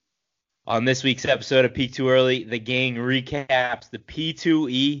On this week's episode of Peak Too Early, the gang recaps the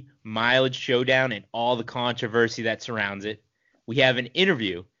P2E mileage showdown and all the controversy that surrounds it. We have an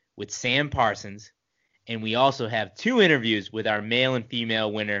interview with Sam Parsons, and we also have two interviews with our male and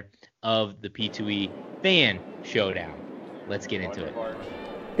female winner of the P2E fan showdown. Let's get into it.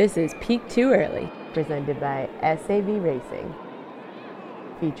 This is Peak Too Early, presented by SAV Racing,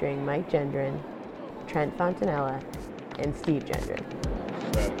 featuring Mike Gendron, Trent Fontanella, and Steve Gendron.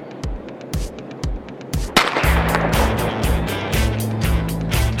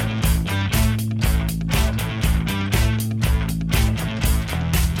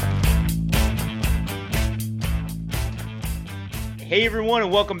 Hey everyone,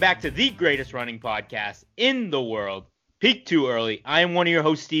 and welcome back to the greatest running podcast in the world, Peak Too Early. I am one of your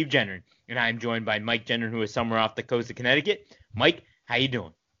hosts, Steve Gendron, and I am joined by Mike Gendron, who is somewhere off the coast of Connecticut. Mike, how you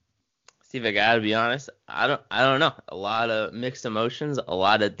doing? Steve, I gotta be honest, I don't know. A lot of mixed emotions, a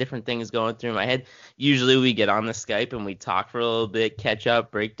lot of different things going through my head. Usually we get on the Skype and we talk for a little bit, catch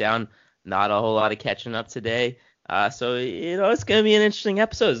up, break down. Not a whole lot of catching up today. So it's gonna be an interesting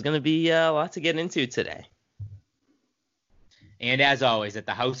episode. It's gonna be a lot to get into today. And as always, at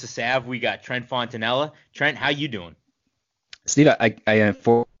the House of Sav, we got Trent Fontanella. Trent, how you doing? Steve, I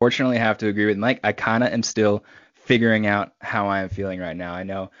unfortunately have to agree with Mike. I kind of am still figuring out how I am feeling right now. I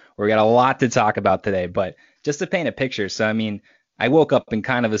know we got a lot to talk about today, but just to paint a picture. So, I woke up in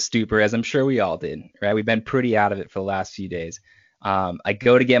kind of a stupor, as I'm sure we all did, right? We've been pretty out of it for the last few days. I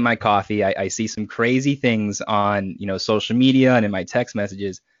go to get my coffee. I see some crazy things on, social media and in my text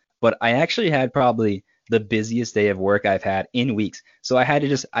messages, but I actually had probably the busiest day of work I've had in weeks. So I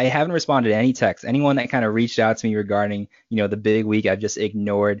haven't responded to any text. Anyone that kind of reached out to me regarding, the big week, I've just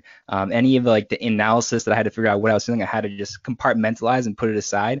ignored. Any of the analysis that I had to figure out what I was feeling, I had to just compartmentalize and put it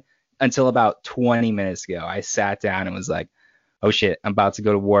aside until about 20 minutes ago. I sat down and was like, oh shit, I'm about to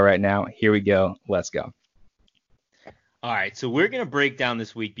go to war right now. Here we go. Let's go. All right, so we're going to break down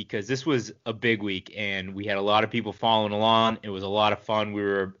this week because this was a big week, and we had a lot of people following along. It was a lot of fun. We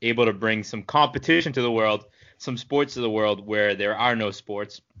were able to bring some competition to the world, some sports to the world where there are no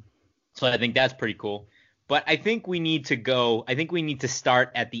sports. So I think that's pretty cool. But I think we need to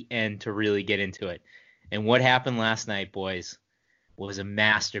start at the end to really get into it. And what happened last night, boys, was a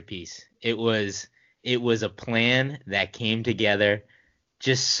masterpiece. It was a plan that came together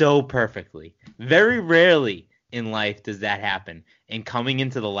just so perfectly. Very rarely in life does that happen. And coming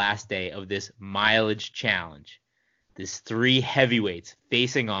into the last day of this mileage challenge, this three heavyweights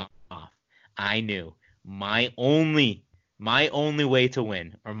facing off, I knew my only way to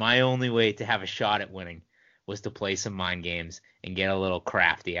win, or my only way to have a shot at winning, was to play some mind games and get a little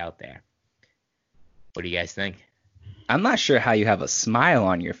crafty out there. What do you guys think? I'm not sure how you have a smile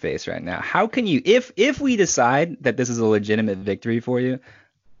on your face right now. How can you, if we decide that this is a legitimate victory for you,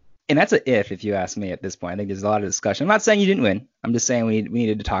 and that's a if you ask me at this point. I think there's a lot of discussion. I'm not saying you didn't win. I'm just saying we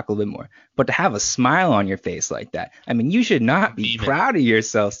needed to talk a little bit more. But to have a smile on your face like that, you should not be proud of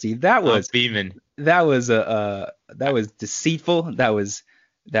yourself, Steve. That was beaming. That was deceitful. That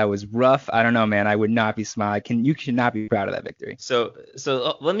was rough. I don't know, man. I would not be smiling. You should not be proud of that victory. So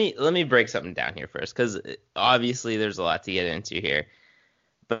let me break something down here first, because obviously there's a lot to get into here.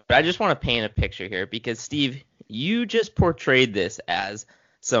 But I just want to paint a picture here, because Steve, you just portrayed this as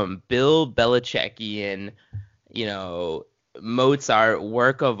some Bill Belichickian, Mozart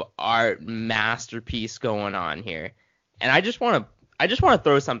work of art masterpiece going on here. And I just want to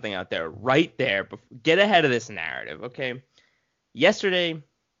throw something out there right there. Get ahead of this narrative, okay? Yesterday,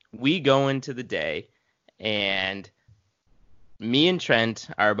 we go into the day, and me and Trent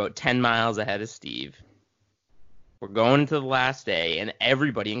are about 10 miles ahead of Steve. We're going to the last day, and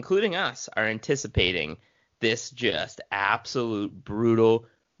everybody, including us, are anticipating this just absolute brutal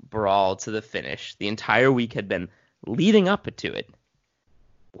brawl to the finish. The entire week had been leading up to it.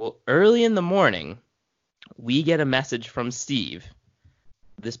 Well, early in the morning, we get a message from Steve,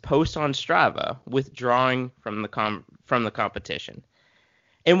 this post on Strava, withdrawing from the competition.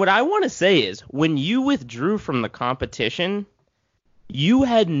 And what I want to say is, when you withdrew from the competition, you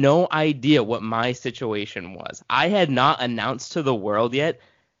had no idea what my situation was. I had not announced to the world yet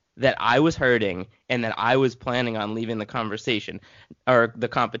that I was hurting and that I was planning on leaving the competition.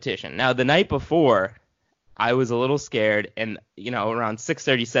 Now, the night before, I was a little scared, and around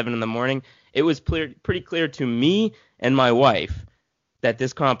 6:37 in the morning, it was pretty clear to me and my wife that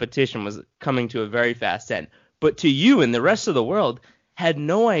this competition was coming to a very fast end. But to you and the rest of the world, had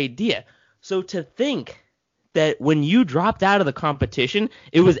no idea. So to think that when you dropped out of the competition,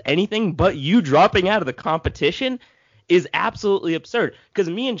 it was anything but you dropping out of the competition is absolutely absurd. Because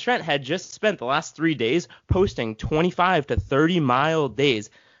me and Trent had just spent the last 3 days posting 25 to 30 mile days,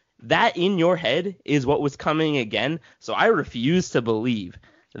 that in your head is what was coming again. So I refuse to believe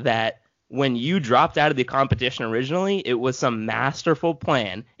that when you dropped out of the competition originally, it was some masterful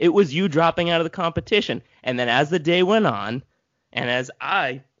plan. It was you dropping out of the competition. And then as the day went on, and as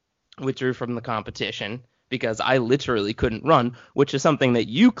I withdrew from the competition, because I literally couldn't run, which is something that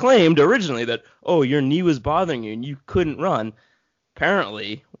you claimed originally that, oh, your knee was bothering you and you couldn't run.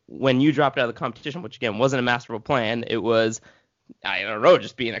 Apparently, when you dropped out of the competition, which again wasn't a masterful plan, it was, I don't know,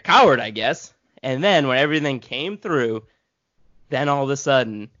 just being a coward, I guess. And then when everything came through, then all of a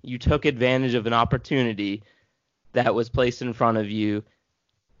sudden you took advantage of an opportunity that was placed in front of you.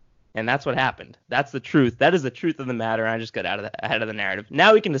 And that's what happened. That's the truth. That is the truth of the matter. I just got ahead of the narrative.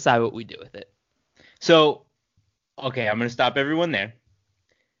 Now we can decide what we do with it. So, okay, I'm going to stop everyone there.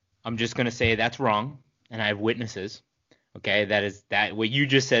 I'm just going to say that's wrong, and I have witnesses. Okay, that what you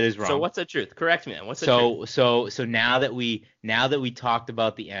just said is wrong. So what's the truth? Correct me then. What's the truth? So now that we talked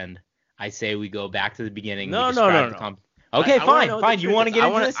about the end, I say we go back to the beginning. No. Okay, fine. You want to get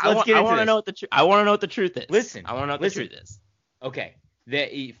into this? Let's get into this. I want to know what the truth is. Listen. I want to know what the truth is. Okay.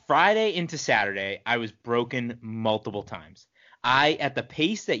 The Friday into Saturday, I was broken multiple times. At the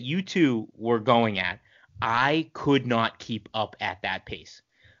pace that you two were going at, I could not keep up at that pace.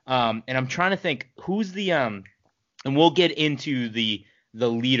 And I'm trying to think who's the and we'll get into the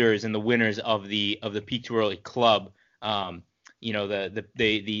leaders and the winners of the Peak Too Early Club. The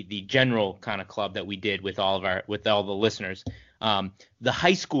general kind of club that we did with all the listeners. The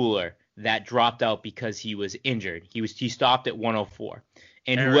high schooler that dropped out because he was injured. He stopped at 104.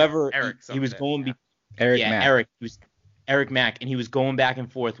 And Eric Mack, and he was going back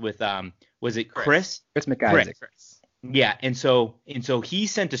and forth with was it Chris? Chris McIsaac. Yeah, and so he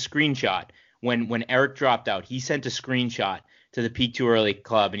sent a screenshot when Eric dropped out. He sent a screenshot to the Peak Too Early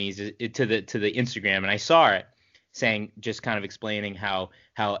Club, and he's to the Instagram, and I saw it saying, just kind of explaining how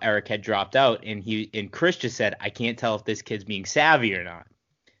Eric had dropped out, and Chris just said, I can't tell if this kid's being savvy or not,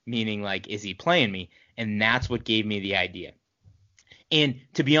 meaning like, is he playing me? And that's what gave me the idea. And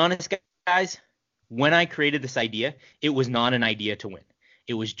to be honest, guys, when I created this idea, it was not an idea to win.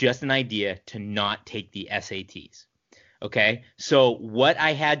 It was just an idea to not take the SATs. Okay? So what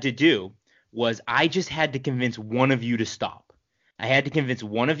I had to do was I just had to convince one of you to stop. I had to convince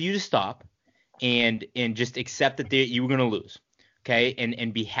one of you to stop and just accept that you were going to lose. Okay?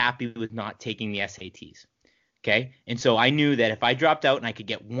 And be happy with not taking the SATs. Okay? And so I knew that if I dropped out and I could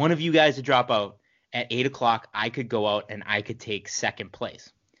get one of you guys to drop out, at 8 o'clock, I could go out and I could take second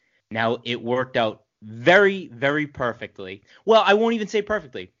place. Now, it worked out very, very perfectly. Well, I won't even say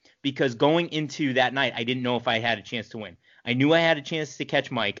perfectly, because going into that night, I didn't know if I had a chance to win. I knew I had a chance to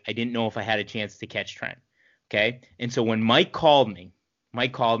catch Mike. I didn't know if I had a chance to catch Trent. Okay? And so when Mike called me,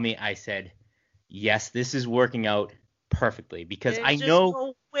 I said, yes, this is working out perfectly, because I know. There's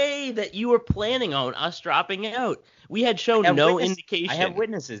no way that you were planning on us dropping out. We had shown no indication. I have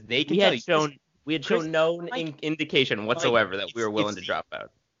witnesses. They can tell you. We had shown no indication whatsoever that we were willing to drop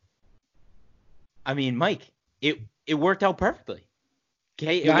out. I mean, Mike, it worked out perfectly.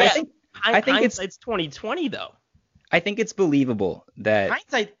 Okay, I think it's 2020 though. I think it's believable that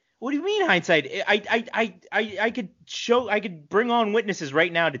hindsight. What do you mean hindsight? I could bring on witnesses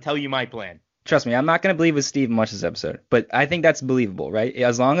right now to tell you my plan. Trust me, I'm not going to believe with Steve much this episode, but I think that's believable, right?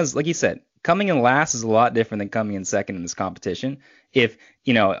 As long as, like you said, coming in last is a lot different than coming in second in this competition. If,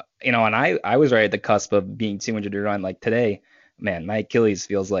 and I was right at the cusp of being 200 to run, like today, man, my Achilles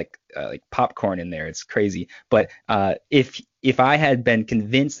feels like popcorn in there. It's crazy. But if I had been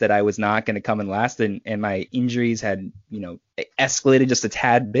convinced that I was not going to come in last and my injuries had, escalated just a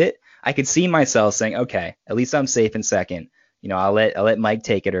tad bit, I could see myself saying, okay, at least I'm safe in second. I'll let Mike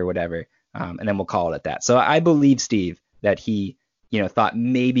take it or whatever. And then we'll call it at that. So I believe Steve that he, thought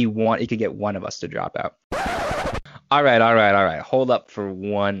maybe he could get one of us to drop out. All right. Hold up for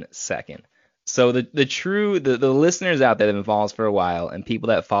 1 second. So the listeners out there that have been following us for a while and people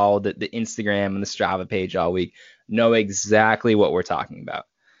that follow the Instagram and the Strava page all week know exactly what we're talking about.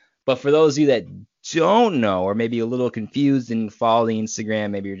 But for those of you that don't know, or maybe a little confused and follow the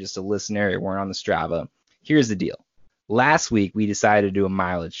Instagram, maybe you're just a listener or weren't on the Strava, here's the deal. Last week, we decided to do a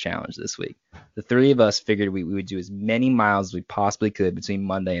mileage challenge this week. The three of us figured we would do as many miles as we possibly could between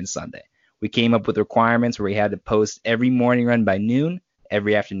Monday and Sunday. We came up with requirements where we had to post every morning run by noon,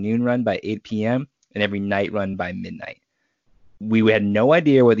 every afternoon run by 8 p.m., and every night run by midnight. We had no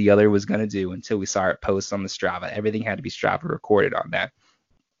idea what the other was going to do until we saw it post on the Strava. Everything had to be Strava recorded on that.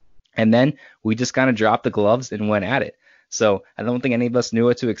 And then we just kind of dropped the gloves and went at it. So I don't think any of us knew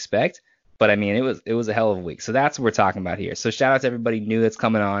what to expect. But I mean, it was a hell of a week. So that's what we're talking about here. So shout out to everybody new that's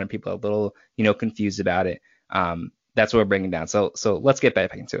coming on and people are a little, confused about it. That's what we're bringing down. So let's get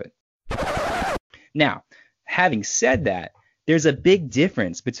back into it. Now, having said that, there's a big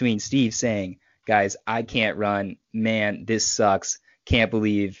difference between Steve saying, guys, I can't run. Man, this sucks. Can't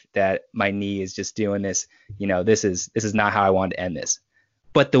believe that my knee is just doing this. This is not how I wanted to end this.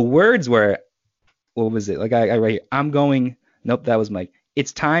 But the words were, what was it? Like I right here, I'm going. Nope, that was Mike.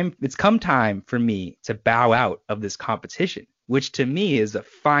 It's come time for me to bow out of this competition, which to me is a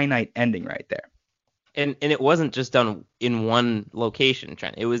finite ending right there. And it wasn't just done in one location,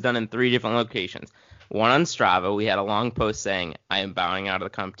 Trent. It was done in 3 different locations. One on Strava, we had a long post saying, I am bowing out of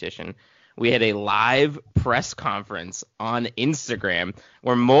the competition. We had a live press conference on Instagram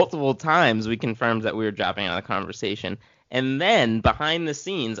where multiple times we confirmed that we were dropping out of the conversation. And then behind the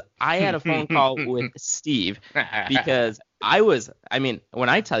scenes, I had a phone call with Steve because when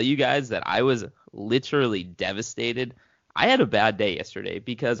I tell you guys that I was literally devastated, I had a bad day yesterday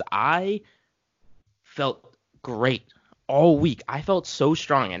because I felt great all week. I felt so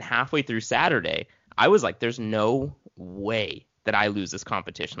strong, and halfway through Saturday, I was like, there's no way that I lose this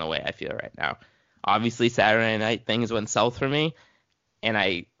competition the way I feel right now. Obviously, Saturday night, things went south for me,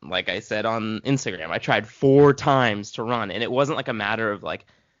 and like I said on Instagram, I tried 4 times to run, and it wasn't like a matter of like,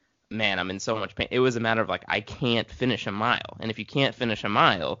 man, I'm in so much pain. It was a matter of like, I can't finish a mile, and if you can't finish a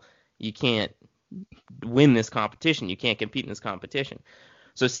mile, you can't win this competition. You can't compete in this competition.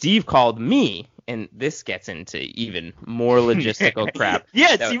 So Steve called me, and this gets into even more logistical crap.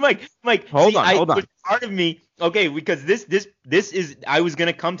 Yeah, see, Mike, hold on. Part of me, okay, because this is, I was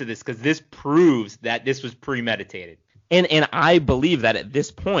gonna come to this because this proves that this was premeditated. And I believe that at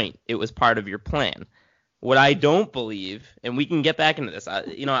this point it was part of your plan. What I don't believe, and we can get back into this,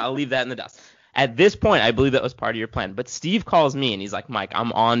 I'll leave that in the dust. At this point, I believe that was part of your plan. But Steve calls me, and he's like, Mike,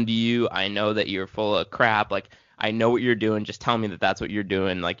 I'm on to you. I know that you're full of crap. Like, I know what you're doing. Just tell me that that's what you're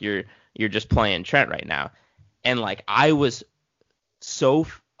doing. Like, you're just playing Trent right now. And, like, I was so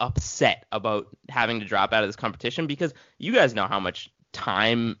upset about having to drop out of this competition because you guys know how much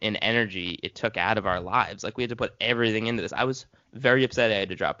time and energy it took out of our lives. Like, we had to put everything into this. I was very upset I had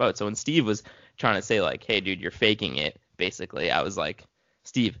to drop out. So when Steve was trying to say, like, hey, dude, you're faking it, basically, I was like,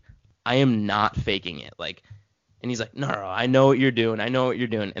 Steve, I am not faking it. Like, and he's like, no, I know what you're doing.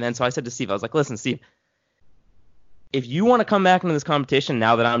 And then so I said to Steve, I was like, listen, Steve, if you want to come back into this competition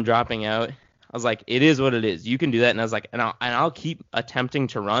now that I'm dropping out, I was like, it is what it is. You can do that. And I was like, and I'll keep attempting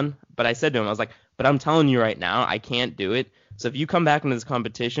to run. But I said to him, I was like, but I'm telling you right now, I can't do it. So if you come back into this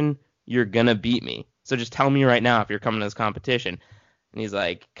competition, you're going to beat me. So just tell me right now if you're coming to this competition. And he's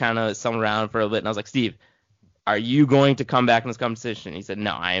like, kind of sung around for a bit. And I was like, Steve, are you going to come back in this competition? He said,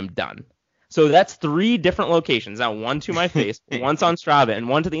 no, I am done. So that's 3 different locations. Now, one to my face, one's on Strava, and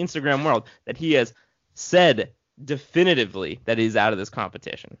one to the Instagram world that he has said definitively that he's out of this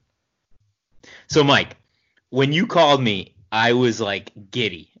competition. So, Mike, when you called me, I was like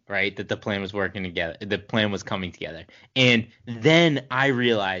giddy, right? That the plan was working together. The plan was coming together. And then I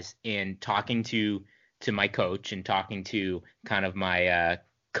realized in talking to my coach and talking to kind of my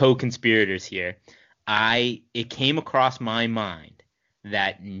co-conspirators here, it came across my mind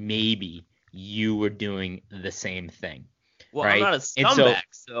that maybe you were doing the same thing. Well, right? I'm not a scumbag,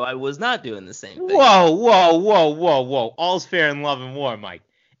 so I was not doing the same thing. Whoa. All's fair in love and war, Mike.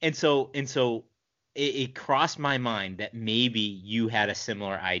 And so it crossed my mind that maybe you had a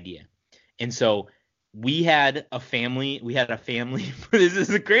similar idea. And so we had a family. This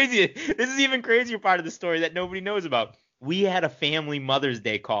is even crazier part of the story that nobody knows about. We had a family Mother's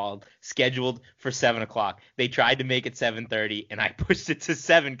Day call scheduled for 7 o'clock. They tried to make it 7:30, and I pushed it to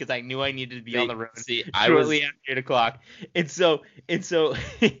 7 because I knew I needed to be on the road shortly after 8 o'clock. I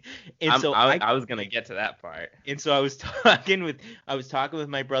was gonna get to that part. And so I was talking with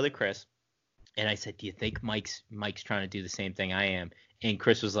my brother Chris, and I said, "Do you think Mike's trying to do the same thing I am?" And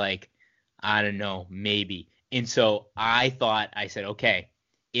Chris was like, "I don't know, maybe." And so I said, "Okay,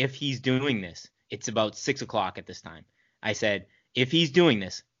 if he's doing this, it's about 6 o'clock at this time." I said, if he's doing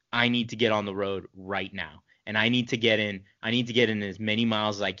this, I need to get on the road right now. And I need to get in as many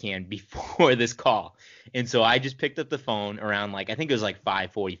miles as I can before this call. And so I just picked up the phone around I think it was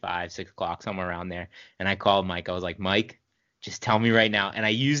 5:45, 6 o'clock, somewhere around there. And I called Mike. I was like, Mike, just tell me right now. And I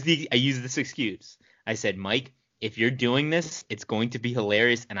used this excuse. I said, Mike, if you're doing this, it's going to be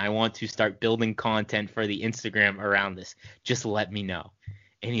hilarious. And I want to start building content for the Instagram around this. Just let me know.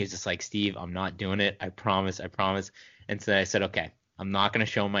 And he was just like, Steve, I'm not doing it. I promise. And so I said, okay, I'm not going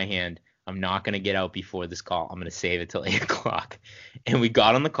to show my hand. I'm not going to get out before this call. I'm going to save it till 8 o'clock. And we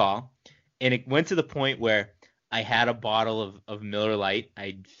got on the call, and it went to the point where I had a bottle of Miller Lite.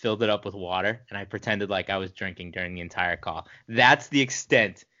 I filled it up with water, and I pretended like I was drinking during the entire call. That's the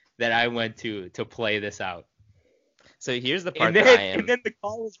extent that I went to play this out. So here's the part And that then, I am. and then the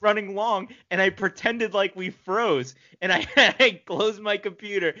call was running long, and I pretended like we froze, and I, I closed my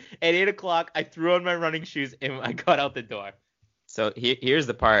computer at 8 o'clock. I threw on my running shoes, and I got out the door. So here's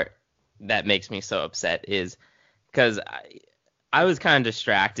the part that makes me so upset is because I was kind of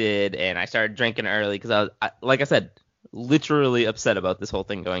distracted, and I started drinking early because like I said, literally upset about this whole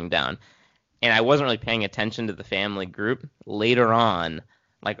thing going down. And I wasn't really paying attention to the family group. Later on,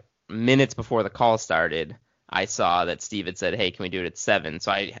 like minutes before the call started, I saw that Steve had said, hey, can we do it at 7?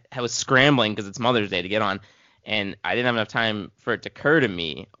 So I was scrambling because it's Mother's Day to get on, and I didn't have enough time for it to occur to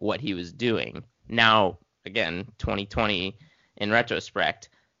me what he was doing. Now, again, 2020 in retrospect,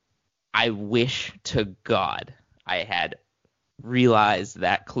 I wish to God I had realized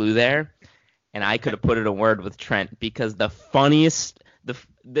that clue there, and I could have put it a word with Trent, because the funniest,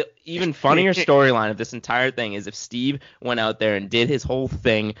 the even funnier storyline of this entire thing is if Steve went out there and did his whole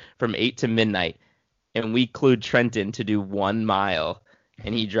thing from 8 to midnight, and we clued Trent in to do 1 mile,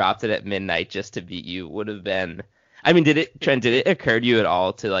 and he dropped it at midnight just to beat you. Would have been. I mean, Trent, did it occur to you at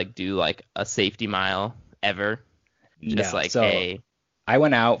all to like do like a safety mile ever? Just No. like, So hey. I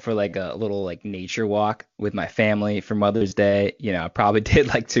went out for like a little like nature walk with my family for Mother's Day. You know, I probably did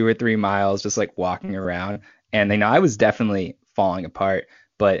like 2 or 3 miles just like walking around. And I was definitely falling apart,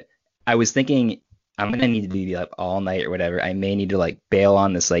 but I was thinking I'm gonna need to be up all night or whatever. I may need to like bail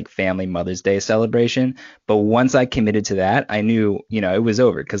on this like family Mother's Day celebration. But once I committed to that, I knew, it was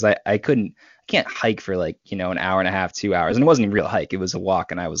over, because I can't hike for like, an hour and a half, 2 hours. And it wasn't a real hike. It was a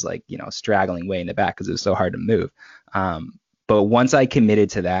walk, and I was like, straggling way in the back because it was so hard to move. But once I committed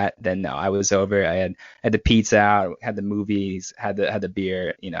to that, then no, I was over. I had the pizza out, had the movies, had the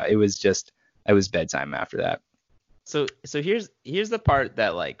beer. It was bedtime after that. So here's the part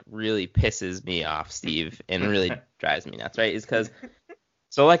that like really pisses me off, Steve, and really drives me nuts, right? Is because,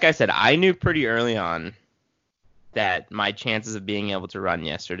 so like I said, I knew pretty early on that my chances of being able to run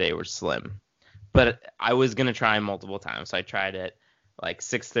yesterday were slim, but I was gonna try multiple times. So I tried at like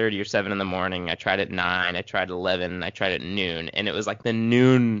 6:30 or 7 in the morning. I tried at 9. I tried at 11. I tried at noon, and it was like the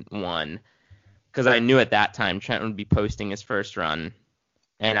noon one, because I knew at that time Trent would be posting his first run,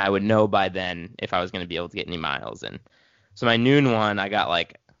 and I would know by then if I was going to be able to get any miles in. So my noon one, I got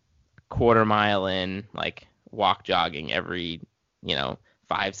like a quarter mile in, like walk jogging every,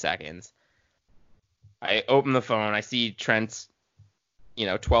 5 seconds. I open the phone, I see Trent's,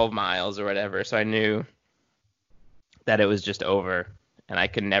 12 miles or whatever. So I knew that it was just over, and I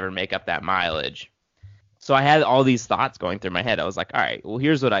could never make up that mileage. So I had all these thoughts going through my head. I was like, all right, well,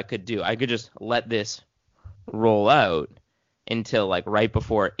 here's what I could do. I could just let this roll out until like right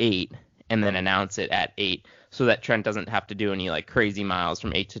before 8, and then announce it at 8, so that Trent doesn't have to do any like crazy miles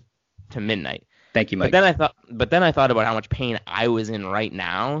from 8 to midnight. Thank you, Mike. But then I thought about how much pain I was in right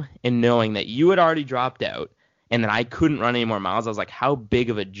now, and knowing that you had already dropped out and that I couldn't run any more miles. I was like, how big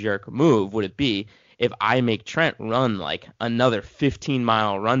of a jerk move would it be if I make Trent run like another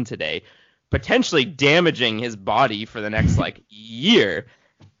 15-mile run today, potentially damaging his body for the next like year?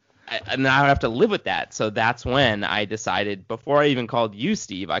 And I would have to live with that. So that's when I decided, before I even called you,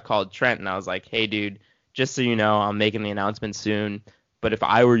 Steve, I called Trent, and I was like, hey, dude, just so you know, I'm making the announcement soon. But if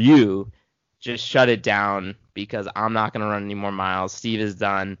I were you, just shut it down, because I'm not going to run any more miles. Steve is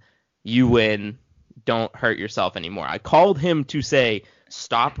done. You win. Don't hurt yourself anymore. I called him to say,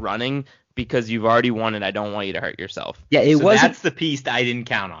 stop running, because you've already won, and I don't want you to hurt yourself. Yeah, That's the piece that I didn't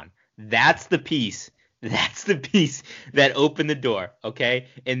count on. That's the piece that opened the door, okay?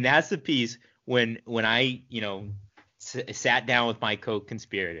 And that's the piece when I, sat down with my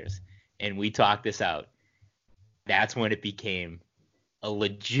co-conspirators and we talked this out. That's when it became a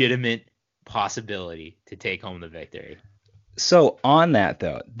legitimate possibility to take home the victory. So on that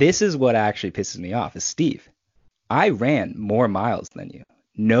though, this is what actually pisses me off is Steve. I ran more miles than you.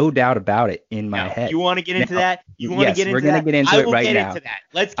 No doubt about it in my head. You want to get into that? Yes, we're going to get into it right now.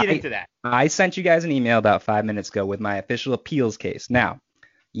 Let's get into that. I sent you guys an email about 5 minutes ago with my official appeals case. Now,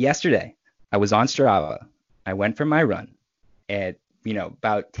 yesterday, I was on Strava. I went for my run. At,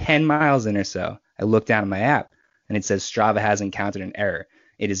 about 10 miles in or so, I looked down at my app, and it says Strava has encountered an error.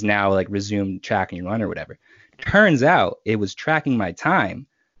 It is now, like, resumed tracking your run or whatever. Turns out it was tracking my time,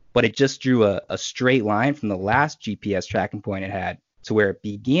 but it just drew a straight line from the last GPS tracking point it had to where it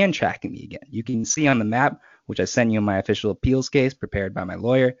began tracking me again. You can see on the map, which I sent you in my official appeals case prepared by my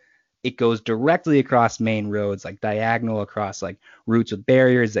lawyer, it goes directly across main roads, like diagonal across like routes with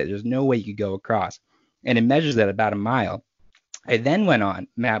barriers that there's no way you could go across. And it measures at about a mile. I then went on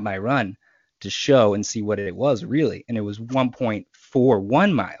Map My Run to show and see what it was really, and it was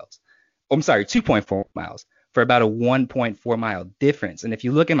 1.41 miles. Oh, I'm sorry, 2.4 miles for about a 1.4 mile difference. And if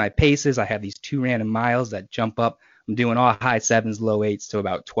you look at my paces, I have these 2 random miles that jump up I'm doing all high 7s, low 8s to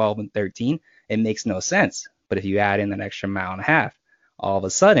about 12 and 13. It makes no sense. But if you add in that extra mile and a half, all of a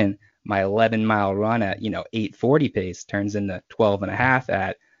sudden, my 11-mile run at, 8:40 pace turns into 12 and a half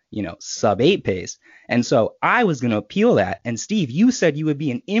at, sub 8 pace. And so I was going to appeal that. And Steve, you said you would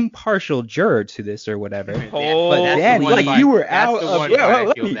be an impartial juror to this or whatever. But then, you were out of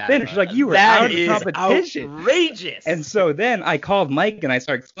let me finish. You were out of competition. Outrageous. And so then I called Mike and I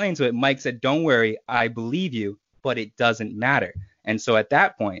started explaining to it. Mike said, "Don't worry, I believe you, but it doesn't matter." And so at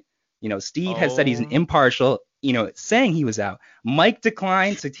that point, Steve has said he's an impartial, saying he was out. Mike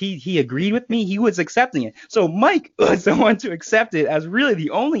declined, so he agreed with me. He was accepting it. So Mike was the one to accept it as really the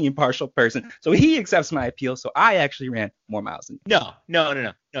only impartial person. So he accepts my appeal. So I actually ran more miles than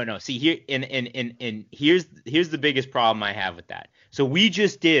No. See, here and here's the biggest problem I have with that. So we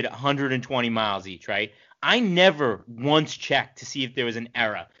just did 120 miles each, right? I never once checked to see if there was an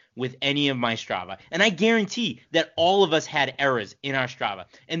error with any of my Strava. And I guarantee that all of us had errors in our Strava.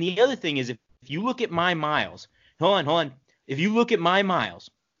 And the other thing is, if you look at my miles, hold on. If you look at my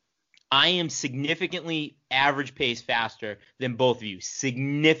miles, I am significantly average pace faster than both of you,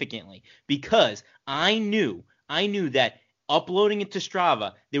 significantly, because I knew that uploading it to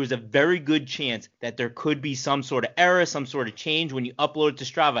Strava, there was a very good chance that there could be some sort of error, some sort of change when you upload it to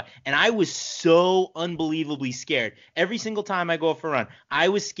Strava. And I was so unbelievably scared. Every single time I go for a run, I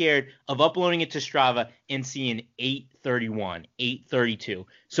was scared of uploading it to Strava and seeing 8:31, 8:32.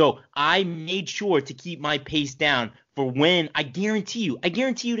 So I made sure to keep my pace down for when I guarantee you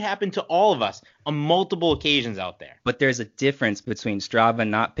it happened to all of us on multiple occasions out there. But there's a difference between Strava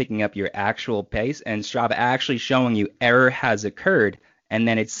not picking up your actual pace and Strava actually showing you error has occurred. And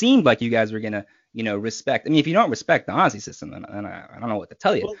then it seemed like you guys were going to, respect. I mean, if you don't respect the Aussie system, then I don't know what to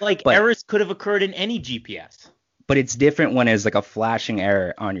tell you. Well, but errors could have occurred in any GPS. But it's different when it's like a flashing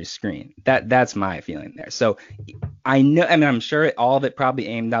error on your screen. That's my feeling there. So I'm sure all of it probably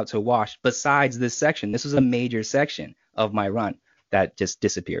aimed out to wash. Besides this section, this was a major section of my run that just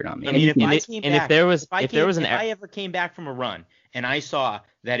disappeared on me. I mean, if I ever came back from a run and I saw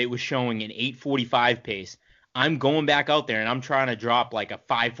that it was showing an 8:45 pace, I'm going back out there and I'm trying to drop like a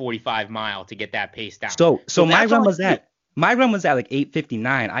 5:45 mile to get that pace down. So my run was that. My run was at like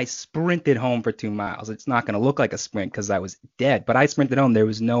 8:59. I sprinted home for 2 miles. It's not going to look like a sprint because I was dead, but I sprinted home. There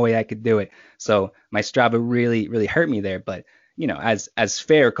was no way I could do it. So my Strava really, really hurt me there. But, as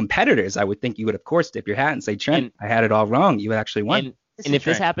fair competitors, I would think you would, of course, dip your hat and say, Trent, I had it all wrong. You actually won. And if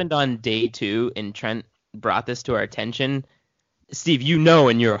this happened on day 2 and Trent brought this to our attention, Steve,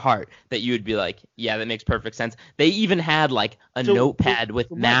 in your heart that you would be like, yeah, that makes perfect sense. They even had like a notepad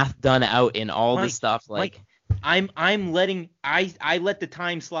with math done out and all this stuff. Like, I let the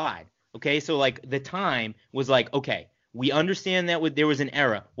time slide. Okay, so like the time was like, okay, we understand that there was an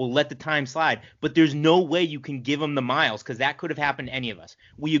error. We'll let the time slide, but there's no way you can give them the miles because that could have happened to any of us.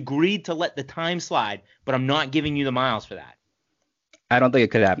 We agreed to let the time slide, but I'm not giving you the miles for that. I don't think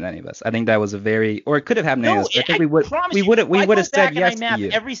it could happen to any of us. I think that was or it could have happened to any of us. I think we would have said yes to you.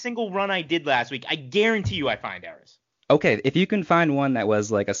 Every single run I did last week, I guarantee you I find errors. Okay, if you can find one that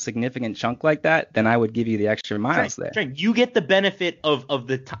was like a significant chunk like that, then I would give you the extra miles there. Trent, you get the benefit of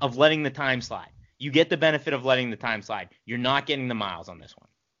letting the time slide. You get the benefit of letting the time slide. You're not getting the miles on this one.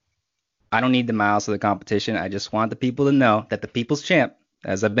 I don't need the miles for the competition. I just want the people to know that the people's champ,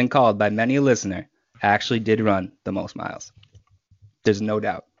 as I've been called by many a listener, actually did run the most miles. There's no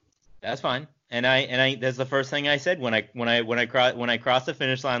doubt. That's fine. And I that's the first thing I said when I crossed the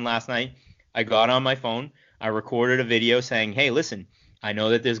finish line last night. I got on my phone. I recorded a video saying, hey, listen, I know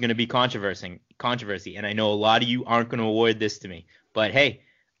that there's going to be controversy, and I know a lot of you aren't going to award this to me. But, hey,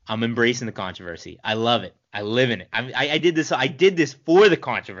 I'm embracing the controversy. I love it. I live in it. I did this for the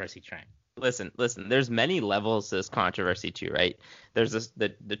controversy, Trent. Listen, there's many levels to this controversy too, right? There's the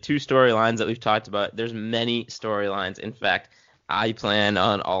 2 storylines that we've talked about. There's many storylines. In fact, I plan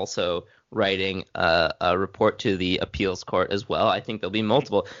on also writing a report to the appeals court as well. I think there'll be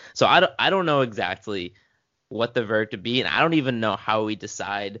multiple. So I don't know exactly what the verdict would be, and I don't even know how we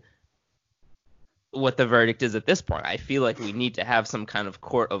decide what the verdict is at this point. I feel like we need to have some kind of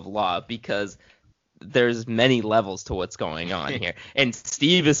court of law because there's many levels to what's going on here. And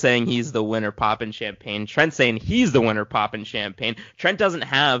Steve is saying he's the winner popping champagne. Trent's saying he's the winner popping champagne. Trent doesn't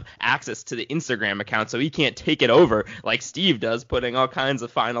have access to the Instagram account, so he can't take it over like Steve does, putting all kinds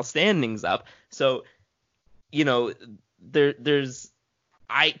of final standings up. So, to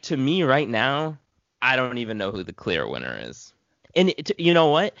me right now, I don't even know who the clear winner is. And you know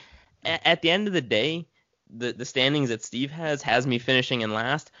what? At the end of the day, the standings that Steve has me finishing in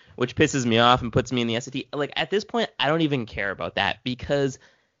last, which pisses me off and puts me in the SAT. Like, at this point, I don't even care about that because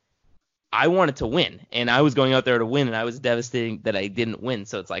I wanted to win, and I was going out there to win, and I was devastated that I didn't win.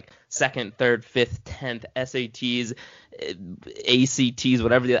 So it's like second, third, fifth, 10th, SATs, ACTs,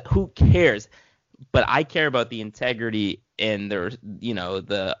 whatever. Who cares? But I care about the integrity and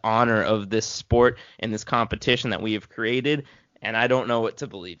the honor of this sport and this competition that we have created, and I don't know what to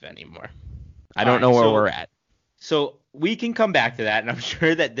believe anymore. I don't know where we're at. So we can come back to that, and I'm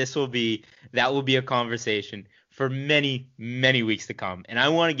sure that that will be a conversation for many, many weeks to come. And I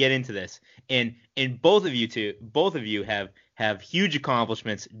want to get into this. And both of you have huge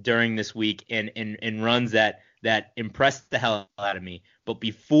accomplishments during this week and runs that impressed the hell out of me. But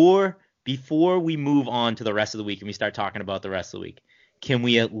before we move on to the rest of the week and we start talking about the rest of the week, can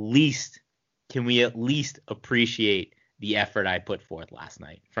we at least appreciate the effort I put forth last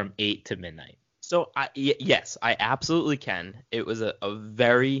night from 8 to midnight? So yes, I absolutely can. It was a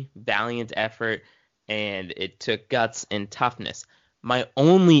very valiant effort, and it took guts and toughness. My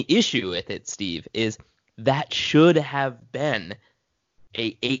only issue with it, Steve, is that should have been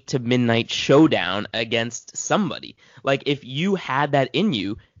a 8 to midnight showdown against somebody. Like, if you had that in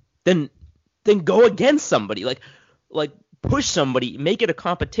you, then go against somebody. Like push somebody, make it a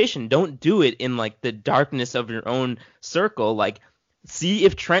competition. Don't do it in like the darkness of your own circle. Like, see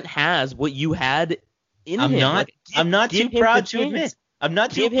if Trent has what you had in him. I'm not too proud to admit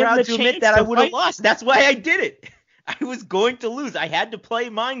that I would have lost. That's why I did it. I was going to lose. I had to play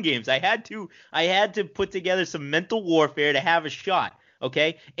mind games. I had to put together some mental warfare to have a shot.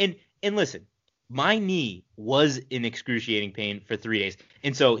 Okay? And listen, my knee was in excruciating pain for 3 days.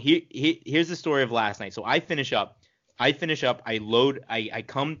 And so here's the story of last night. So I finish up. I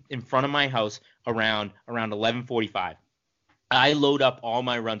come in front of my house around 11:45. I load up all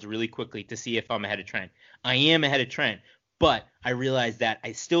my runs really quickly to see if I'm ahead of Trent. I am ahead of Trent, but I realize that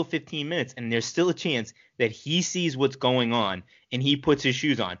I still 15 minutes, and there's still a chance that he sees what's going on and he puts his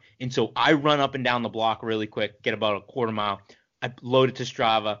shoes on. And so I run up and down the block really quick, get about a quarter mile. I load it to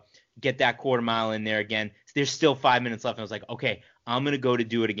Strava, get that quarter mile in there again. There's still 5 minutes left. And I was like, okay, I'm going to go to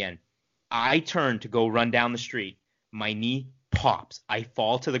do it again. I turn to go run down the street. My knee pops. I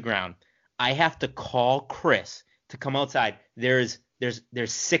fall to the ground. I have to call Chris to come outside. There's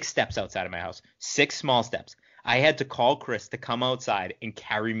 6 steps outside of my house, 6 small steps. I had to call Chris to come outside and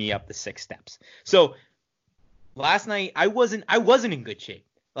carry me up the 6 steps. So last night I wasn't in good shape.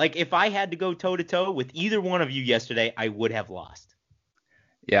 Like, if I had to go toe to toe with either one of you yesterday, I would have lost.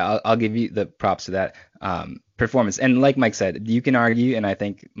 Yeah, I'll give you the props to that performance. And like Mike said, you can argue, and I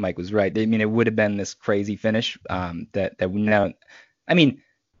think Mike was right. I mean, it would have been this crazy finish that we now. I mean,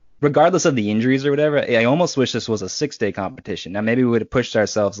 regardless of the injuries or whatever, I almost wish this was a 6-day competition. Now, maybe we would have pushed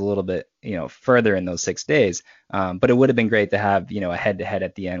ourselves a little bit, further in those 6 days. But it would have been great to have, a head-to-head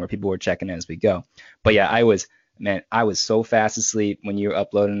at the end where people were checking in as we go. But yeah, I was so fast asleep when you were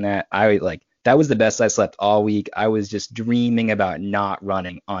uploading that. That was the best I slept all week. I was just dreaming about not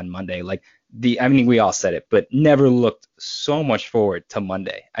running on Monday. We all said it, but never looked so much forward to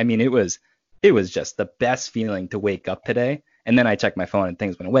Monday. I mean, it was just the best feeling to wake up today. And then I checked my phone and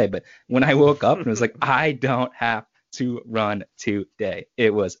things went away. But when I woke up, it was like, I don't have to run today.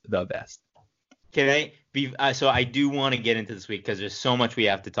 It was the best. Can I be? So I do want to get into this week because there's so much we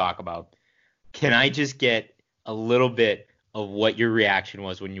have to talk about. Can I just get a little bit of what your reaction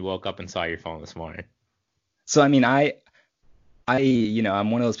was when you woke up and saw your phone this morning? So, I mean, I'm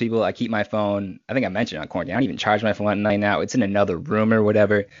one of those people. I keep my phone. I think I mentioned on quarantine. I don't even charge my phone at night now. It's in another room or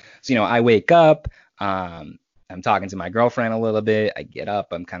whatever. So, I wake up. I'm talking to my girlfriend a little bit. I get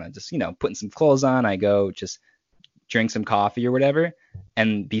up. I'm kind of just, putting some clothes on. I go just drink some coffee or whatever.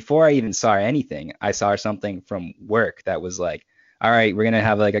 And before I even saw anything, I saw something from work that was like, all right, we're going to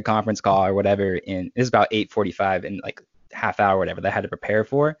have like a conference call or whatever. And it's about 8:45 in like half hour, whatever that I had to prepare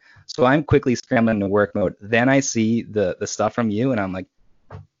for. So I'm quickly scrambling into work mode. Then I see the stuff from you and I'm like,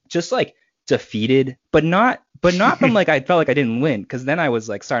 just like defeated, but not from like, I felt like I didn't win. Cause then I was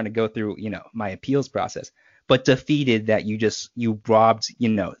like starting to go through, my appeals process. But defeated that you robbed,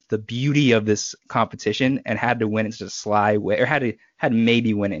 the beauty of this competition and had to win in such a sly way, or had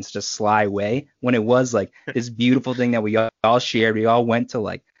maybe win it in such a sly way when it was like this beautiful thing that we all shared. We all went to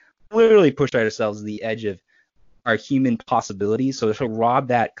like literally pushed ourselves to the edge of our human possibilities. So to rob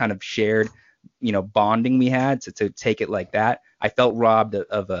that kind of shared, bonding we had to take it like that, I felt robbed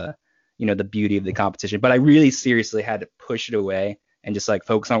of the beauty of the competition. But I really seriously had to push it away and just like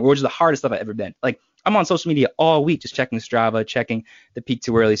focus on, which is the hardest stuff I've ever done. Like, I'm on social media all week, just checking Strava, checking the Peak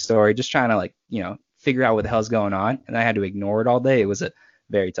Too Early story, just trying to figure out what the hell's going on. And I had to ignore it all day. It was a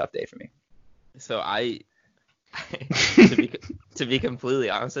very tough day for me. So to be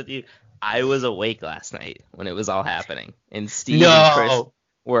completely honest with you, I was awake last night when it was all happening. And Steve and Chris,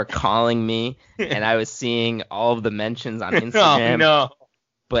 were calling me, and I was seeing all of the mentions on Instagram. Oh, no.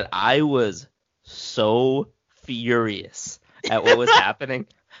 But I was so furious at what was happening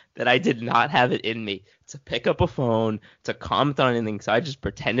that I did not have it in me to pick up a phone, to comment on anything. So I just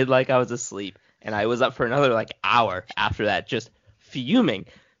pretended like I was asleep, and I was up for another like hour after that, just fuming.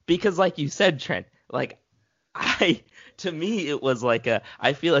 Because like you said, Trent, like to me it was like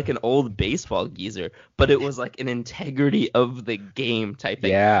I feel like an old baseball geezer, but it was like an integrity of the game type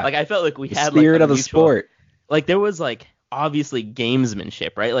thing. Yeah. Like I felt like we The had spirit like of the sport. Like there was like obviously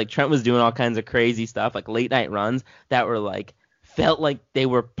gamesmanship, right? Like Trent was doing all kinds of crazy stuff, like late night runs that were like felt like they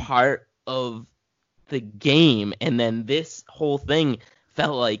were part of the game, and then this whole thing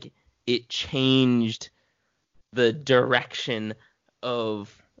felt like it changed the direction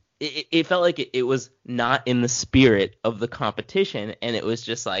of it felt like it was not in the spirit of the competition, and it was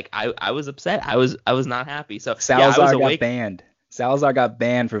just like I was upset. I was not happy. So Salazar I was got awake. banned. Salazar got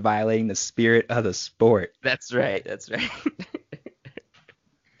banned for violating the spirit of the sport. That's right.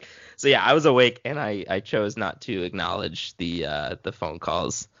 So yeah, I was awake, and I chose not to acknowledge the phone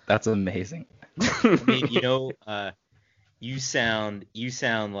calls. That's amazing. I mean, you sound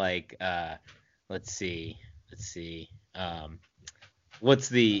like let's see.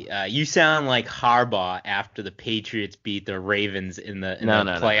 You sound like Harbaugh after the Patriots beat the Ravens in the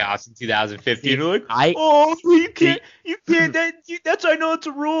playoffs in 2015. You're like, you can't. That's I know it's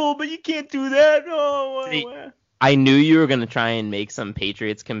a rule, but you can't do that. I knew you were gonna try and make some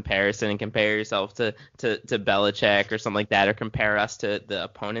Patriots comparison and compare yourself to Belichick or something like that, or compare us to the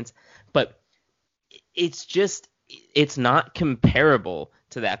opponents, but it's not comparable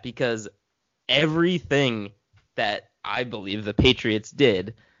to that, because everything that I believe the Patriots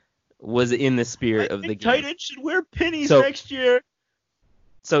did was in the spirit of the game. Tight ends should wear pennies next year.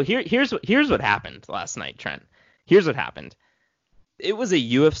 So here's what happened last night, Trent. Here's what happened. It was a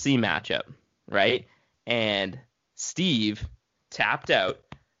UFC matchup, right? And Steve tapped out,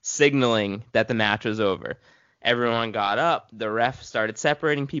 signaling that the match was over. Everyone got up, the ref started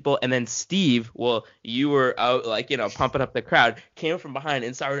separating people, and then Steve, you were out pumping up the crowd, came from behind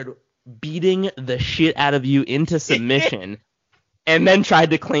and started beating the shit out of you into submission and then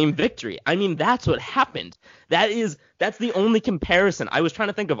tried to claim victory. I mean, that's what happened. That's the only comparison. I was trying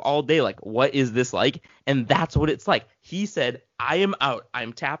to think of all day, like, what is this like? And that's what it's like. He said, I am out.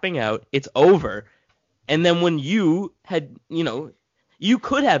 I'm tapping out. It's over. And then when you had, you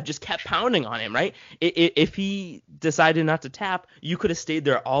could have just kept pounding on him, right? If he decided not to tap, you could have stayed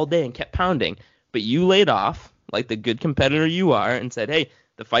there all day and kept pounding. But you laid off, like the good competitor you are, and said, hey,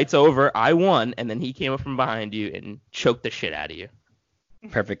 the fight's over, I won, and then he came up from behind you and choked the shit out of you.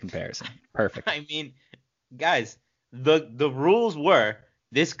 Perfect comparison. Perfect. I mean, guys, the rules were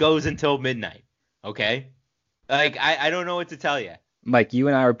this goes until midnight, okay? Like, I don't know what to tell you. Mike, you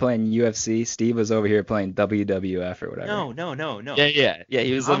and I were playing UFC. Steve was over here playing WWF or whatever. No. Yeah.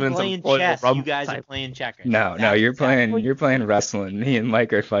 He was living playing some chess. You guys are playing checkers. No, you're playing wrestling. Me and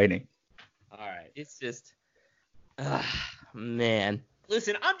Mike are fighting. All right. It's just, man.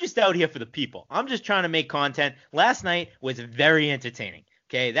 Listen, I'm just out here for the people. I'm just trying to make content. Last night was very entertaining.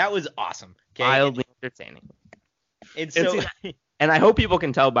 Okay, that was awesome. Okay, Wildly entertaining. And I hope people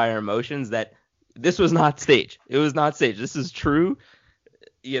can tell by our emotions that this was not staged. It was not staged. This is true,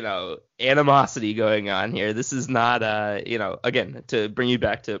 animosity going on here. This is not, again, to bring you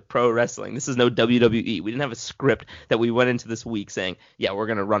back to pro wrestling, this is no WWE. We didn't have a script that we went into this week saying, yeah, we're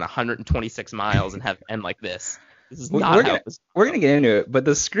going to run 126 miles and have it end like this. This is not we're gonna get into it, but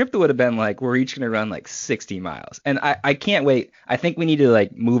the script would have been like we're each gonna run like 60 miles, and I can't wait. I think we need to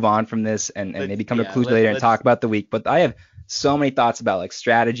like move on from this and maybe come to conclusion later and talk about the week. But I have so many thoughts about like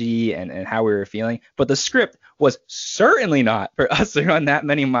strategy and how we were feeling. But the script was certainly not for us to run that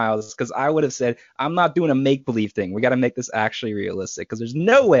many miles, because I would have said I'm not doing a make believe thing. We got to make this actually realistic, because there's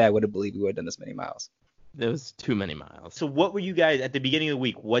no way I would have believed we would have done this many miles. There was too many miles. So what were you guys at the beginning of the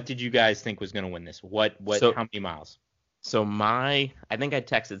week? What did you guys think was going to win this? How many miles? So I think I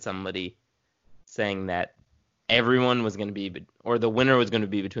texted somebody saying that everyone was going to be, or the winner was going to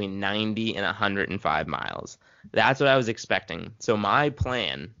be between 90 and 105 miles. That's what I was expecting. So my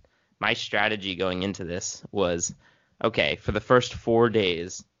plan, my strategy going into this was, okay, for the first 4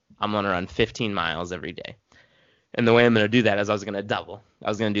 days, I'm going to run 15 miles every day. And the way I'm going to do that is I was going to double. I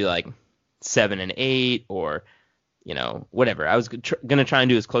was going to do like 7 and 8, or, whatever. I was going to try and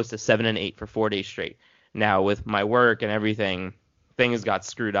do as close to 7 and 8 for 4 days straight. Now, with my work and everything, things got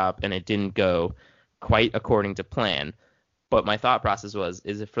screwed up and it didn't go quite according to plan. But my thought process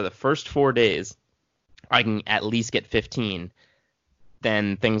is if for the first 4 days I can at least get 15,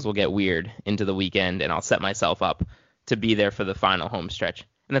 then things will get weird into the weekend and I'll set myself up to be there for the final home stretch.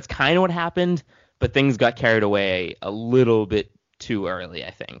 And that's kind of what happened, but things got carried away a little bit too early,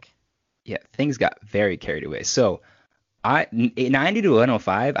 I think. Yeah, things got very carried away. So 90 to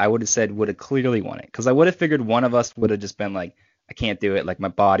 105, I would have said would have clearly won it, because I would have figured one of us would have just been like, I can't do it. Like, my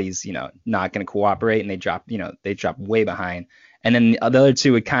body's, not going to cooperate, and they drop way behind. And then the other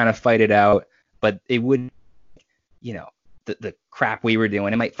two would kind of fight it out, but it would, the crap we were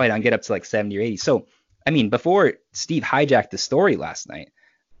doing, it might fight on, get up to like 70 or 80. So, I mean, before Steve hijacked the story last night,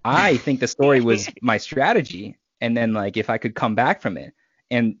 I think the story was my strategy. And then, like, if I could come back from it,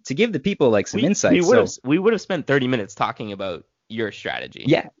 and to give the people like some insights. We would have spent 30 minutes talking about your strategy.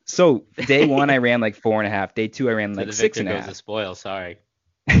 Yeah. So day one, I ran like 4.5. Day two, I ran like 6.5. The victor goes to spoil. Sorry.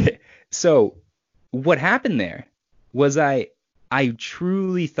 So what happened there was I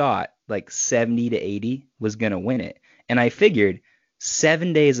truly thought like 70 to 80 was going to win it. And I figured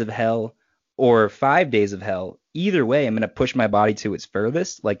 7 days of hell or 5 days of hell, either way, I'm going to push my body to its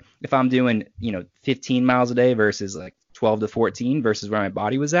furthest. Like, if I'm doing, 15 miles a day versus like 12 to 14 versus where my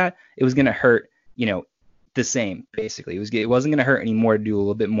body was at, it was going to hurt, the same, basically. It wasn't going to hurt anymore to do a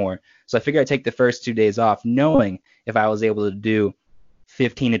little bit more. So I figured I'd take the first 2 days off, knowing if I was able to do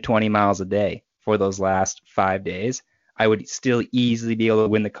 15 to 20 miles a day for those last 5 days, I would still easily be able to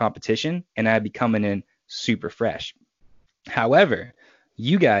win the competition, and I'd be coming in super fresh. However,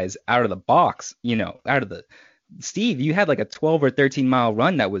 you guys out of the box, Steve, you had like a 12 or 13 mile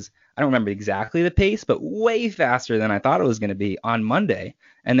run that was, I don't remember exactly the pace, but way faster than I thought it was going to be on Monday.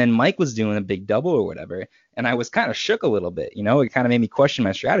 And then Mike was doing a big double or whatever, and I was kind of shook a little bit. It kind of made me question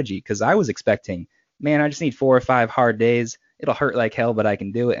my strategy, because I was expecting, man, I just need 4 or 5 hard days. It'll hurt like hell, but I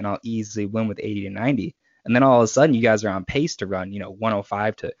can do it, and I'll easily win with 80 to 90. And then all of a sudden, you guys are on pace to run,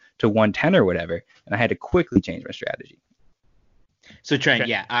 105 to 110 or whatever, and I had to quickly change my strategy. So Trent,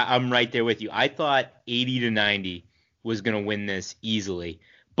 yeah, I'm right there with you. I thought 80 to 90 was going to win this easily.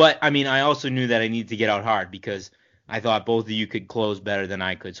 But, I mean, I also knew that I needed to get out hard, because I thought both of you could close better than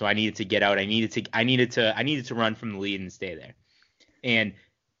I could. So I needed to get out. I needed to run from the lead and stay there. And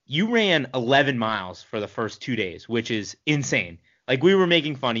you ran 11 miles for the first 2 days, which is insane. Like, we were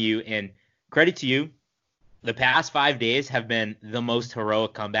making fun of you, and credit to you, the past 5 days have been the most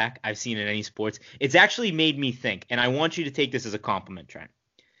heroic comeback I've seen in any sports. It's actually made me think, and I want you to take this as a compliment, Trent.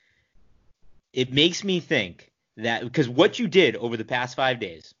 It makes me think that, because what you did over the past 5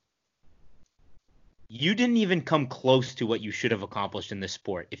 days, you didn't even come close to what you should have accomplished in this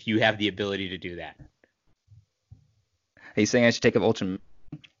sport if you have the ability to do that. Are you saying I should take up ultra?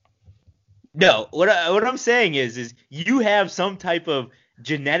 No, what I'm saying is you have some type of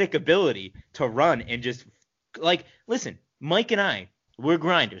genetic ability to run and just, like, listen, Mike and I, we're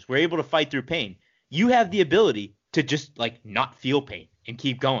grinders. We're able to fight through pain. You have the ability to just, like, not feel pain and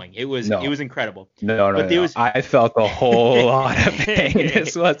keep going. It was incredible. No. I felt a whole lot of pain.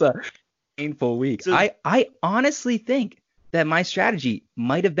 This was a painful week. So, I honestly think that my strategy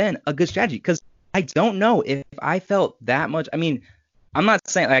might have been a good strategy, because I don't know if I felt that much. I mean, I'm not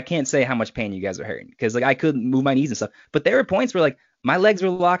saying, I can't say how much pain you guys are hurting, because, like, I couldn't move my knees and stuff. But there were points where, like, my legs were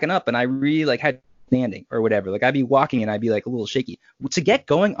locking up and I really, like, had standing or whatever. Like, I'd be walking and I'd be, like, a little shaky. To get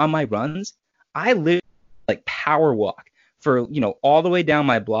going on my runs, I literally, like, power walk for, all the way down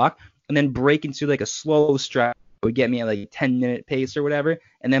my block, and then break into, like, a slow stride. It would get me at, like, a 10-minute pace or whatever.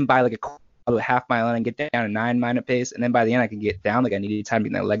 And then by, like, a half mile in and get down a 9-minute pace. And then by the end, I could get down. Like, I needed time to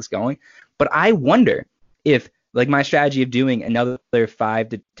get my legs going. But I wonder if, like, my strategy of doing another 5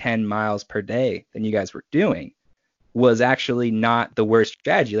 to 10 miles per day than you guys were doing was actually not the worst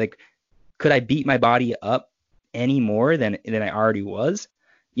strategy. Like, could I beat my body up any more than I already was?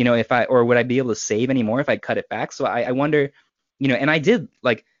 Or would I be able to save any more if I cut it back? So I wonder, and I did,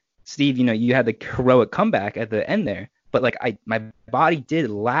 like, Steve, you had the heroic comeback at the end there, but, like, my body did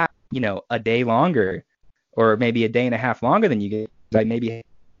last, a day longer, or maybe a day and a half longer than you guys. I maybe had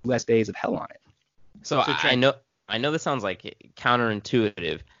less days of hell on it. So I know this sounds like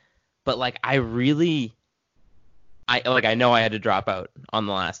counterintuitive, but, like, I know I had to drop out on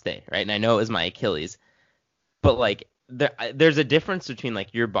the last day, right? And I know it was my Achilles, but, like, there's a difference between,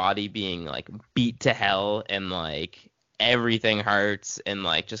 like, your body being, like, beat to hell and, like, everything hurts and,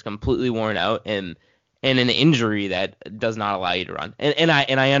 like, just completely worn out, and an injury that does not allow you to run. And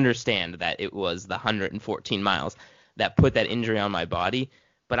I understand that it was the 114 miles that put that injury on my body,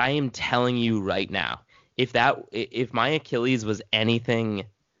 but I am telling you right now, if my Achilles was anything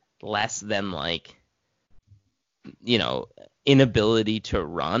less than, like, inability to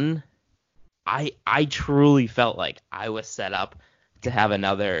run, I truly felt like I was set up to have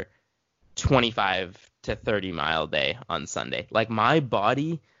another 25 to 30 mile day on Sunday. Like, my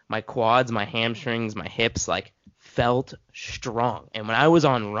body, my quads, my hamstrings, my hips, like, felt strong. And when I was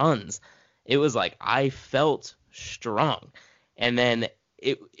on runs, it was like I felt strong. And then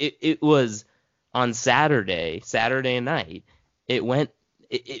it was on Saturday night. It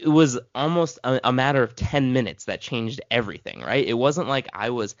was almost a matter of 10 minutes that changed everything, right? It wasn't like I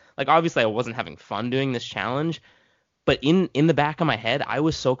was like, obviously I wasn't having fun doing this challenge, but in the back of my head, I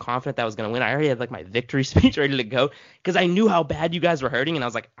was so confident that I was going to win. I already had like my victory speech ready to go because I knew how bad you guys were hurting. And I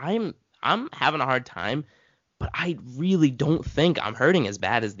was like, I'm having a hard time, but I really don't think I'm hurting as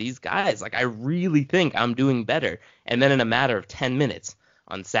bad as these guys. Like, I really think I'm doing better. And then in a matter of 10 minutes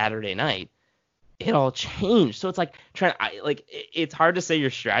on Saturday night, it all changed. So it's like it's hard to say your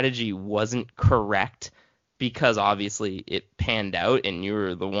strategy wasn't correct because obviously it panned out and you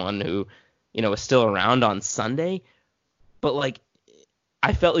were the one who, was still around on Sunday. But like,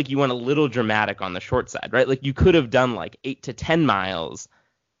 I felt like you went a little dramatic on the short side, right? Like you could have done like 8 to 10 miles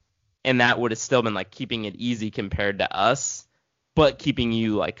and that would have still been like keeping it easy compared to us, but keeping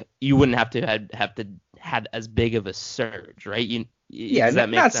you like, you wouldn't have to had as big of a surge, right? Yeah,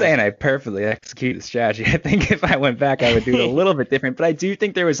 not saying I perfectly executed the strategy. I think if I went back, I would do it a little bit different. But I do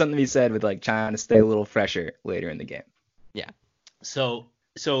think there was something to be said with like trying to stay a little fresher later in the game. Yeah. So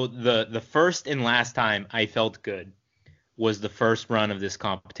the first and last time I felt good was the first run of this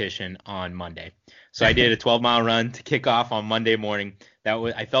competition on Monday. So I did a 12-mile run to kick off on Monday morning.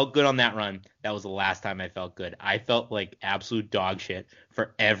 I felt good on that run. That was the last time I felt good. I felt like absolute dog shit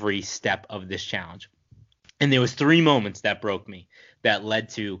for every step of this challenge. And there was 3 moments that broke me that led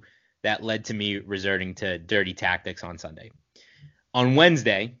to me resorting to dirty tactics on Sunday. On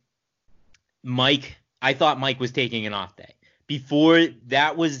Wednesday, I thought Mike was taking an off day. Before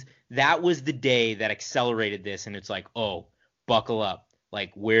that was the day that accelerated this, and it's like, oh, buckle up.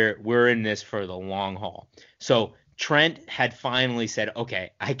 Like we're in this for the long haul. So Trent had finally said, okay,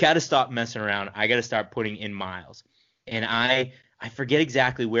 I got to stop messing around. I got to start putting in miles. And I forget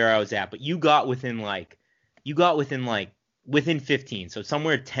exactly where I was at, but you got within 15, so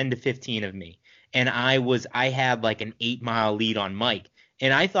somewhere 10 to 15 of me. And I had like an 8-mile lead on Mike.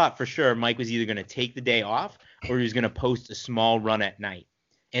 And I thought for sure Mike was either going to take the day off or he was going to post a small run at night.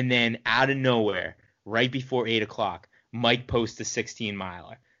 And then out of nowhere, right before 8 o'clock, Mike posts a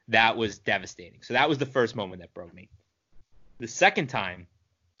 16-miler. That was devastating. So that was the first moment that broke me. The second time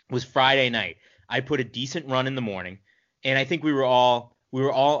was Friday night. I put a decent run in the morning, and I think we were all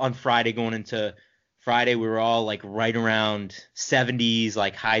on Friday going into Friday. We were all like right around 70s,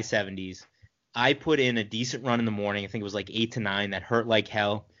 like high 70s. I put in a decent run in the morning. I think it was like 8 to 9. That hurt like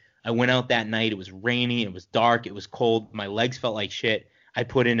hell. I went out that night. It was rainy. It was dark. It was cold. My legs felt like shit. I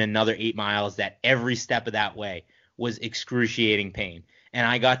put in another 8 miles that every step of that way was excruciating pain. And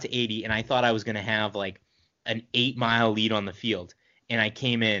I got to 80, and I thought I was going to have like an 8-mile lead on the field. And I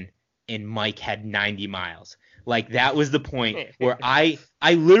came in, and Mike had 90 miles. Like that was the point where I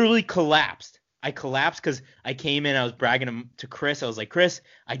literally collapsed. I collapsed because I came in. I was bragging to Chris. I was like, Chris,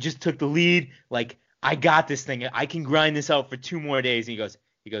 I just took the lead. Like, I got this thing. I can grind this out for 2 more days. And he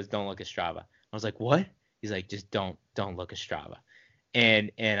goes, don't look at Strava. I was like, what? He's like, just don't look at Strava.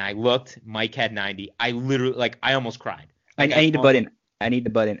 And I looked. Mike had 90. I literally, I almost cried. I need to butt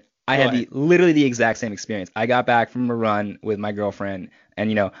in. I had literally the exact same experience. I got back from a run with my girlfriend,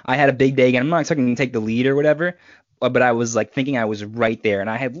 and I had a big day again. I'm not expecting to take the lead or whatever, but I was like thinking I was right there, and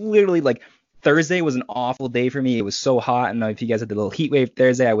I had literally Thursday was an awful day for me. It was so hot. I don't know if you guys had the little heat wave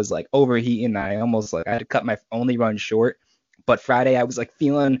Thursday. I was overheating. I almost I had to cut my only run short. But Friday I was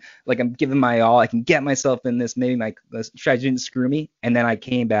feeling like I'm giving my all. I can get myself in this. Maybe my strategy didn't screw me. And then I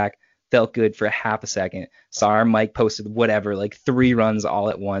came back, felt good for half a second. Saw our Mike posted whatever, 3 runs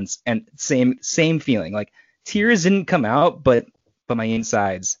all at once, and same feeling. Tears didn't come out, but my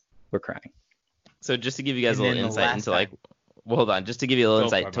insides were crying. So just to give you guys a little insight into hold on, just to give you a little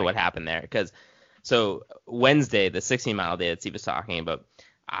insight into what happened there, because so Wednesday, the 16-mile day that Steve was talking about,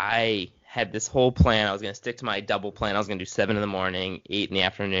 I had this whole plan. I was going to stick to my double plan. I was going to do 7 in the morning, 8 in the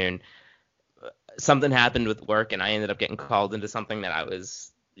afternoon. Something happened with work, and I ended up getting called into something that I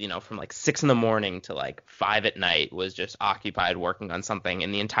was, from 6 in the morning to 5 at night was just occupied working on something.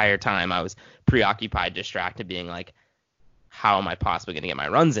 And the entire time I was preoccupied, distracted, being how am I possibly going to get my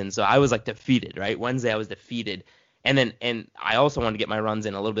runs in? So I was defeated, right? Wednesday I was defeated. And I also wanted to get my runs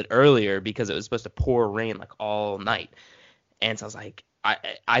in a little bit earlier because it was supposed to pour rain all night. And so I was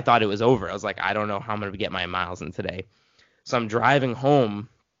I thought it was over. I was I don't know how I'm going to get my miles in today. So I'm driving home,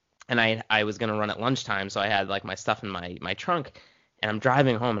 and I was going to run at lunchtime. So I had my stuff in my trunk, and I'm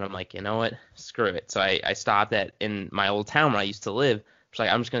driving home, and I'm you know what? Screw it. So I stopped in my old town where I used to live.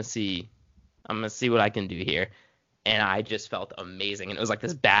 I'm just going to see what I can do here. And I just felt amazing. And it was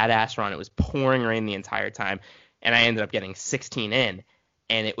this badass run. It was pouring rain the entire time. and I ended up getting 16 in.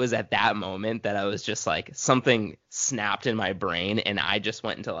 And it was at that moment that I was just like, something snapped in my brain, and I just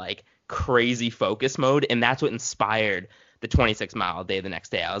went into like crazy focus mode. And that's what inspired the 26-mile day the next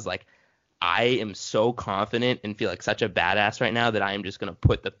day. I was like, I am so confident and feel like such a badass right now that I am just going to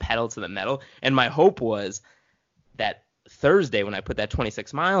put the pedal to the metal. And my hope was that Thursday, when I put that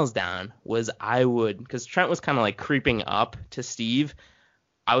 26 miles down, was I would, because Trent was kind of like creeping up to Steve,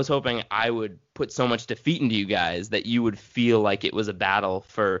 I was hoping I would put so much defeat into you guys that you would feel like it was a battle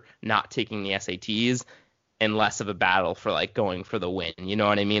for not taking the SATs and less of a battle for like going for the win. You know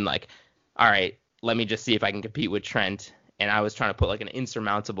what I mean? Like, all right, let me just see if I can compete with Trent. And I was trying to put like an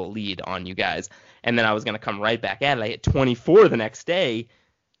insurmountable lead on you guys. And then I was going to come right back at it. I hit 24 the next day.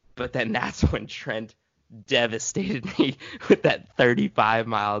 But then that's when Trent devastated me with that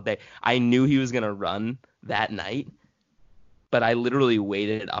 35-mile day. I knew he was going to run that night. But I literally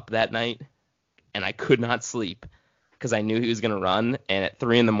waited up that night, and I could not sleep because I knew he was going to run. And at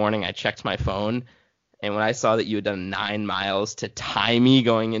 3 a.m, I checked my phone, and when I saw that you had done 9 miles to tie me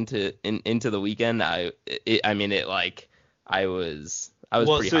going into the weekend, I was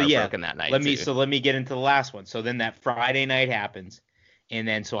pretty heartbroken that night. Let me get into the last one. So then that Friday night happens, and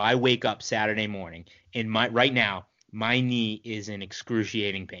then so I wake up Saturday morning, and right now my knee is in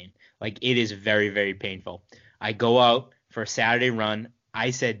excruciating pain. Like, it is very, very painful. I go out for a Saturday run.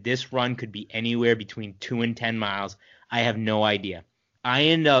 I said this run could be anywhere between 2 and 10 miles. I have no idea. I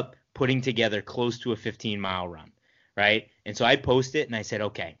end up putting together close to a 15-mile run, right? And so I post it, and I said,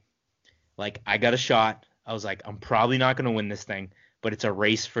 okay, like, I got a shot. I was like, I'm probably not going to win this thing, but it's a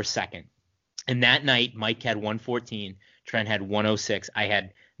race for second. And that night, Mike had 114, Trent had 106, I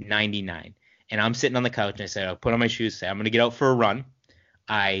had 99. And I'm sitting on the couch, and I said, I'll put on my shoes, say, I'm going to get out for a run.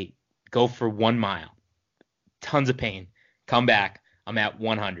 I go for 1 mile. Tons of pain. Come back. I'm at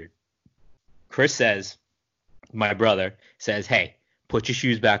 100. Chris says, my brother says, hey, put your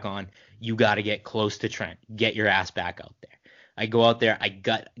shoes back on. You got to get close to Trent. Get your ass back out there. I go out there.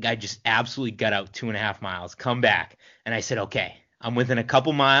 I just absolutely gut out 2.5 miles. Come back. And I said, okay, I'm within a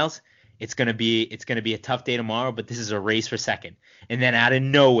couple miles. It's gonna be a tough day tomorrow, but this is a race for second. And then out of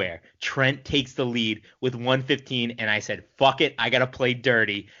nowhere, Trent takes the lead with 1:15, and I said, "Fuck it, I gotta play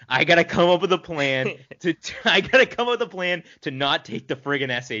dirty. I gotta come up with a plan to not take the friggin'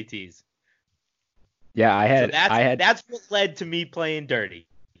 SATs." Yeah, that's what led to me playing dirty.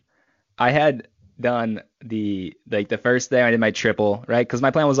 I had done the first day I did my triple, right? Because my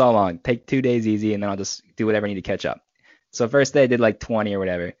plan was all along, take 2 days easy, and then I'll just do whatever I need to catch up. So first day I did like 20 or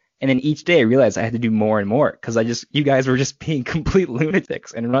whatever. And then each day I realized I had to do more and more because you guys were just being complete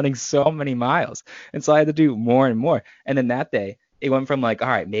lunatics and running so many miles. And so I had to do more and more. And then that day it went from like, all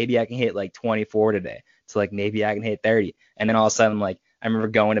right, maybe I can hit like 24 today to like, maybe I can hit 30. And then all of a sudden, like, I remember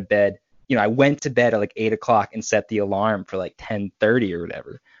going to bed, I went to bed at like 8 o'clock and set the alarm for like 10:30 or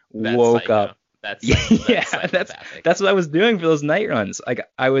whatever. Woke up. That's what I was doing for those night runs. Like,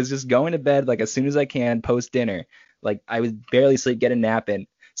 I was just going to bed like as soon as I can post dinner. Like, I would barely sleep, get a nap in,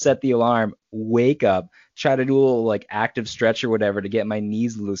 set the alarm, wake up, try to do a little like active stretch or whatever to get my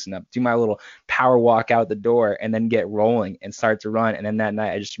knees loosened up, do my little power walk out the door, and then get rolling and start to run. And then that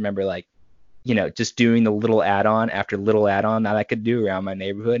night I just remember like, just doing the little add-on after little add-on that I could do around my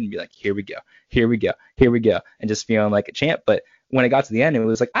neighborhood and be like, here we go, and just feeling like a champ. But when it got to the end, it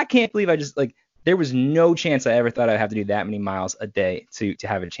was like, I can't believe I just like, there was no chance I ever thought I'd have to do that many miles a day to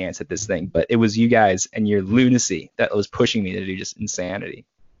have a chance at this thing. But it was you guys and your lunacy that was pushing me to do just insanity.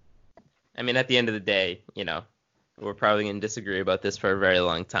 I mean, at the end of the day, we're probably going to disagree about this for a very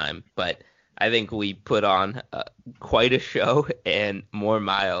long time, but I think we put on quite a show and more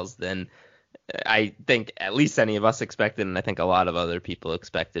miles than I think at least any of us expected, and I think a lot of other people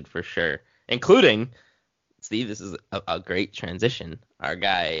expected for sure, including Steve. This is a great transition. Our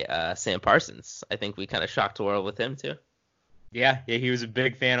guy, Sam Parsons. I think we kind of shocked the world with him too. Yeah, he was a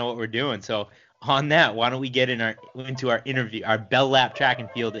big fan of what we're doing. So on that, why don't we get into our interview, our Bell Lap track and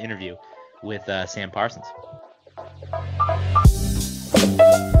field interview with Sam Parsons.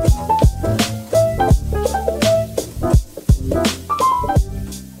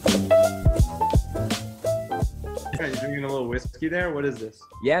 You drinking a little whiskey there? What is this?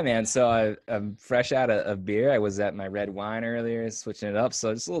 Yeah, man. So I'm fresh out of beer. I was at my red wine earlier, switching it up.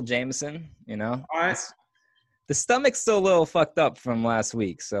 So just a little Jameson, All right. The stomach's still a little fucked up from last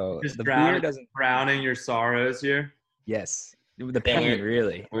week, so Just the beer doesn't. drowning your sorrows here. Yes, the pain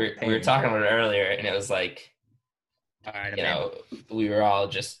really. We were talking about it earlier, and it was like, we were all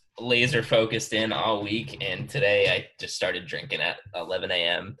just laser focused in all week, and today I just started drinking at 11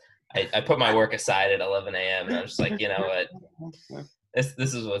 a.m. I put my work aside at 11 a.m. and I was just like, you know what,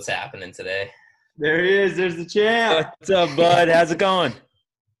 this is what's happening today. There he is. There's the champ. What's up, bud? How's it going?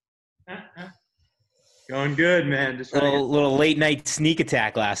 Going good, man. Just trying Little late night sneak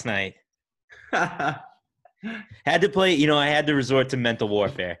attack last night. to Had to play. I had to resort to mental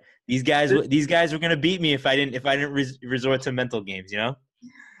warfare. These guys were gonna beat me if I didn't resort to mental games.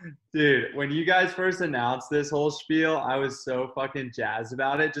 Dude, when you guys first announced this whole spiel, I was so fucking jazzed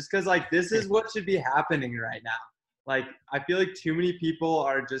about it. Just because, like, this is what should be happening right now. Like, I feel like too many people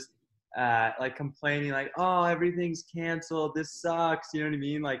are just like complaining, like, oh, everything's canceled. This sucks. You know what I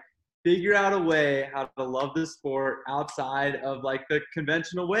mean? Like, figure out a way how to love the sport outside of like the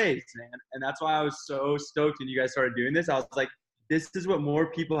conventional ways, man. And that's why I was so stoked when you guys started doing this. I was like, this is what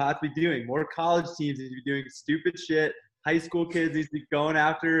more people have to be doing. More college teams need to be doing stupid shit. High school kids need to be going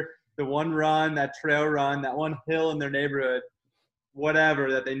after the one run, that trail run, that one hill in their neighborhood, whatever,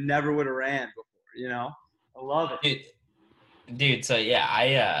 that they never would have ran before, I love it. Dude, so yeah,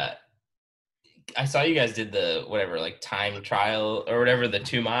 I saw you guys did the whatever, like time trial or whatever, the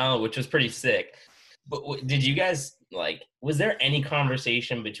 2 mile, which was pretty sick. But did you guys was there any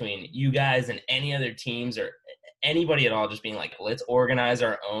conversation between you guys and any other teams or anybody at all just being like, let's organize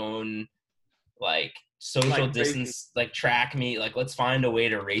our own social distance, track meet, let's find a way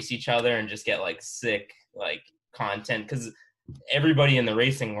to race each other and just get sick content? Because everybody in the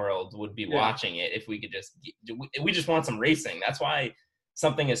racing world would be watching it if we could we just want some racing. That's why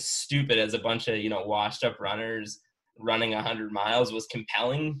something as stupid as a bunch of washed up runners running 100 miles was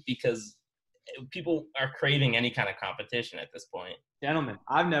compelling, because people are craving any kind of competition at this point. Gentlemen,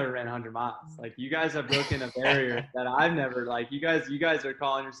 I've never ran 100 miles. You guys have broken a barrier that I've never, you guys are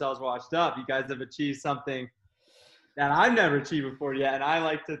calling yourselves washed up. You guys have achieved something that I've never achieved before yet. And I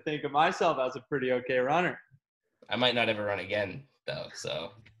like to think of myself as a pretty okay runner. I might not ever run again though.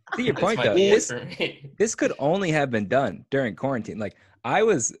 So to your point though, this could only have been done during quarantine. I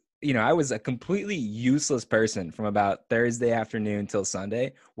was a completely useless person from about Thursday afternoon till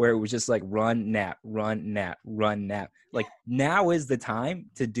Sunday, where it was just run, nap, run, nap, run, nap. Now is the time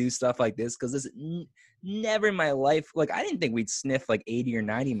to do stuff like this, because this never in my life, I didn't think we'd sniff 80 or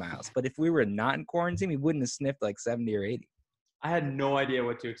 90 miles. But if we were not in quarantine, we wouldn't have sniffed 70 or 80. I had no idea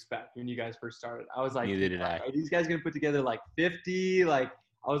what to expect when you guys first started. I was like, neither did I. Are these guys going to put together 50? I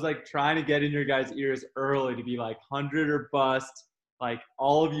was trying to get in your guys' ears early to be 100 or bust.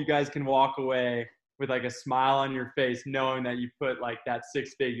 All of you guys can walk away with a smile on your face knowing that you put that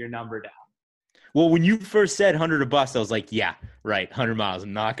 6-figure number down. Well, when you first said 100 or bust, I was like, yeah, right, 100 miles.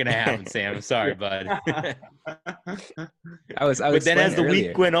 Not going to happen, Sam. I'm sorry, bud. I was but then as the earlier.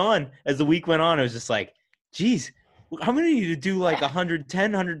 week went on, I was just like, geez, I'm going to need to do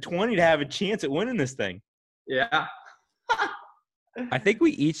 110, 120 to have a chance at winning this thing. Yeah. I think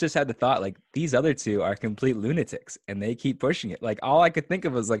we each just had the thought, these other two are complete lunatics and they keep pushing it. All I could think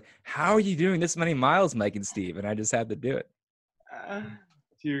of was how are you doing this many miles, Mike and Steve? And I just had to do it.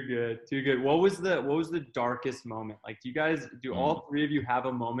 Too good. What was the darkest moment? Do all three of you have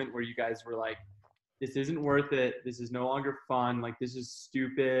a moment where you guys were this isn't worth it. This is no longer fun. This is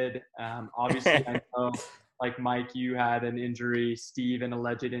stupid. Obviously I know, Mike, you had an injury, Steve, an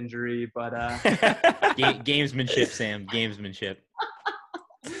alleged injury, but Gamesmanship, Sam. Gamesmanship.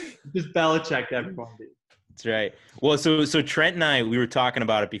 Just Belichick everyone, dude. That's right. Well, so Trent and I, we were talking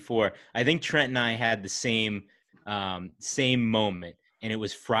about it before. I think Trent and I had the same moment, and it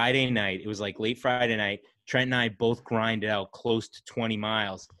was Friday night. It was late Friday night. Trent and I both grinded out close to 20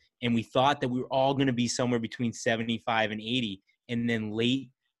 miles, and we thought that we were all going to be somewhere between 75 and 80. And then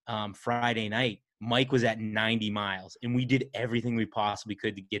late Friday night, Mike was at 90 miles, and we did everything we possibly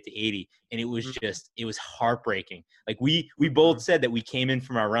could to get to 80. And it was it was heartbreaking. We both said that we came in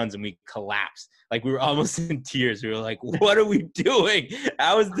from our runs and we collapsed. We were almost in tears. We were like, what are we doing?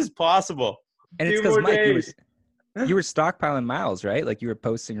 How is this possible? And it's because, Mike, you were stockpiling miles, right? You were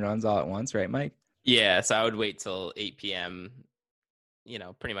posting runs all at once, right, Mike? Yeah, so I would wait till 8 p.m.,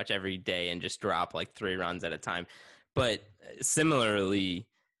 pretty much every day and just drop 3 runs at a time. But similarly,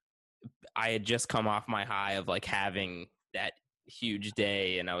 I had just come off my high of having that huge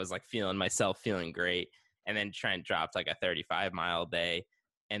day, and I was feeling great. And then Trent dropped a 35-mile day,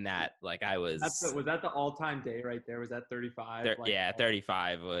 and that I was. Was that the all-time day right there? Was that 35? Yeah,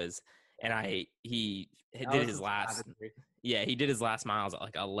 35 was, and he did his last. Yeah, he did his last miles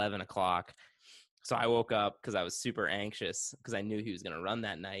at 11 o'clock. So I woke up because I was super anxious because I knew he was gonna run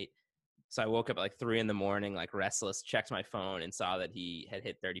that night. So I woke up at 3 a.m, restless, checked my phone and saw that he had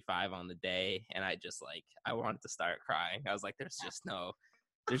hit 35 on the day. And I just I wanted to start crying. I was like, there's just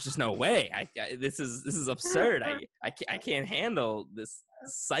no way. This is absurd. I can't handle this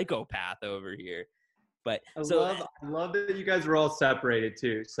psychopath over here. But I so love that you guys were all separated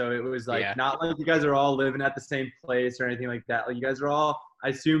too. So it was like Yeah. not like you guys are all living at the same place or anything like that. Like you guys are all, I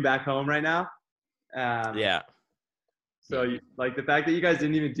assume, back home right now. yeah. So like the fact that you guys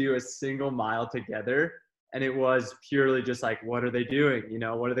didn't even do a single mile together, and it was purely just like, what are they doing? You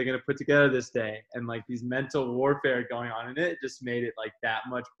know, what are they going to put together this day? And like these mental warfare going on in it just made it like that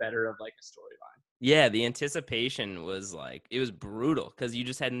much better of like a storyline. Yeah, the anticipation was like, it was brutal because you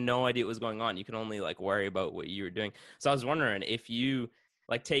just had no idea what was going on. You could only like worry about what you were doing. So I was wondering if you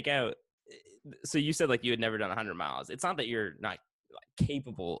like take out, so you said like you had never done 100 miles. It's not that you're not like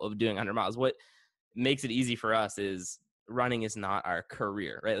capable of doing 100 miles. What makes it easy for us is running is not our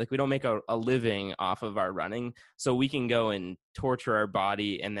career, right? Like we don't make a living off of our running. So we can go and torture our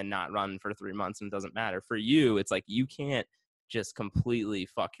body and then not run for 3 months and it doesn't matter. For you, it's like you can't just completely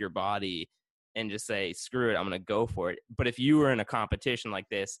fuck your body and just say, screw it, I'm going to go for it. But if you were in a competition like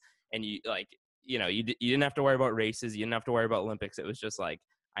this and you like, you know, you didn't have to worry about races, you didn't have to worry about Olympics. It was just like,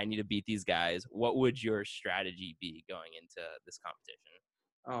 I need to beat these guys. What would your strategy be going into this competition?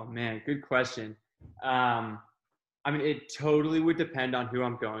 Oh man, good question. I mean, it totally would depend on who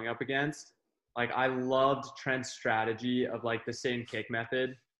I'm going up against. Like I loved Trent's strategy of like the same kick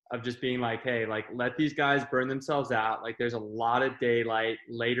method of just being like, hey, like let these guys burn themselves out. Like there's a lot of daylight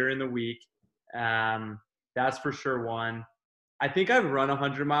later in the week. That's for sure one. I think I'd run a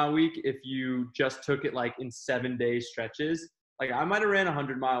 100-mile week if you just took it like in 7-day stretches. Like I might have ran a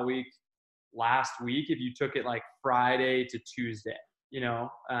 100-mile week last week if you took it like Friday to Tuesday, you know,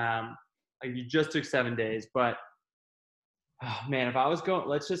 like you just took 7 days. But oh, man, if I was going,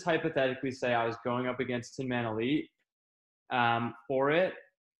 let's just hypothetically say I was going up against Tin Man Elite for it,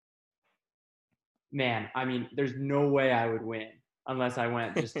 man, I mean, there's no way I would win unless I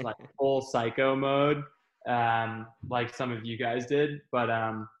went just like full psycho mode, like some of you guys did. But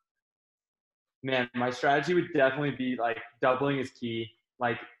man, my strategy would definitely be like doubling is key.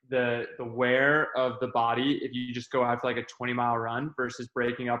 Like the wear of the body, if you just go out for like a 20-mile run versus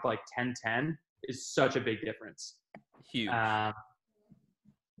breaking up like 10-10 is such a big difference. Huge.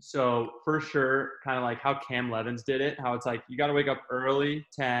 So for sure, kind of like how Cam Levins did it, how it's like you got to wake up early,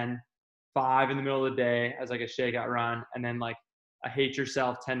 10, 5 in the middle of the day as like a shakeout run, and then like a hate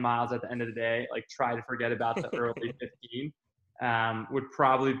yourself 10 miles at the end of the day, like try to forget about the early 15 would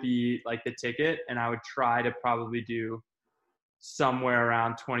probably be like the ticket. And I would try to probably do somewhere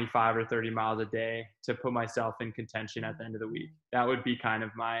around 25 or 30 miles a day to put myself in contention at the end of the week. That would be kind of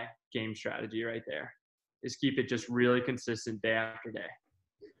my game strategy right there, is keep it just really consistent day after day.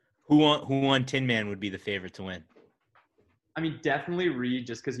 Who on Tin Man would be the favorite to win? I mean, definitely Reed,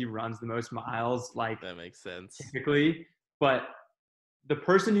 just because he runs the most miles, like That makes sense. typically. But the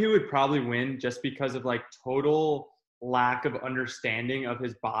person who would probably win just because of like total lack of understanding of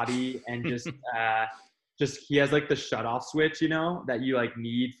his body and just he has like the shutoff switch, you know, that you like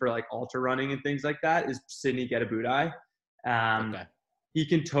need for like ultra running and things like that, is Sydney Gedabudai. Okay. He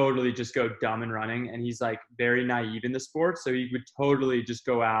can totally just go dumb in running, and he's like very naive in the sport. So he would totally just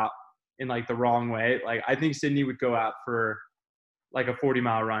go out in like the wrong way. Like I think Sydney would go out for like a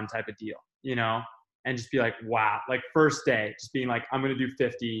 40-mile run type of deal, you know, and just be like, wow, like first day, just being like, I'm going to do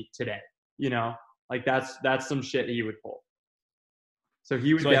 50 today, you know, like that's some shit he would pull. So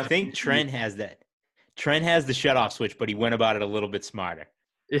he would. So I think Trent has that. Trent has the shutoff switch, but he went about it a little bit smarter.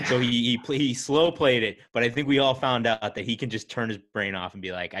 Yeah. So he slow played it, but I think we all found out that he can just turn his brain off and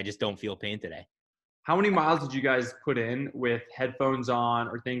be like, I just don't feel pain today. How many miles did you guys put in with headphones on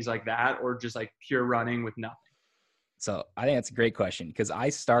or things like that, or just like pure running with nothing? So I think that's a great question, because I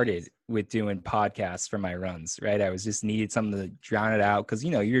started with doing podcasts for my runs, right? I was just needed something to drown it out, because,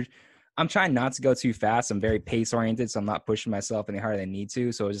 you know, I'm trying not to go too fast. I'm very pace oriented, so I'm not pushing myself any harder than I need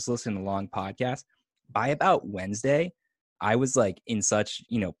to. So I was just listening to long podcasts. By about Wednesday, I was like in such,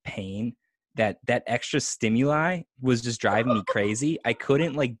 you know, pain that extra stimuli was just driving me crazy. I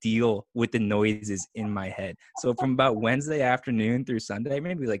couldn't like deal with the noises in my head. So from about Wednesday afternoon through Sunday,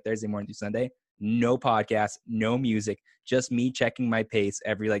 maybe like Thursday morning through Sunday, no podcast, no music, just me checking my pace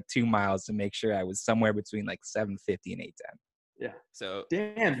every like 2 miles to make sure I was somewhere between like 7:50 and 8:10. Yeah. So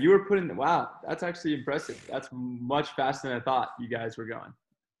Damn, you were putting, wow, that's actually impressive. That's much faster than I thought you guys were going.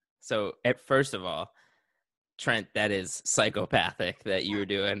 So first of all, Trent, that is psychopathic that you were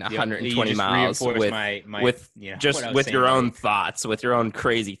doing 120 miles with your own thoughts, with your own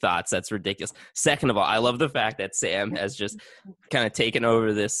crazy thoughts. That's ridiculous. Second of all, I love the fact that Sam has just kind of taken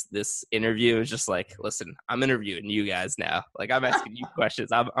over this interview. It's just like, listen, I'm interviewing you guys now. Like, I'm asking you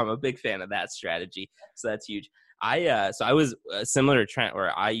questions. I'm a big fan of that strategy. So that's huge. I was similar to Trent,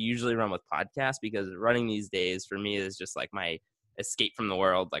 where I usually run with podcasts, because running these days for me is just like my escape from the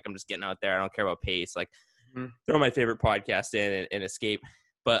world. Like I'm just getting out there. I don't care about pace. Like Mhm. throw my favorite podcast in and escape.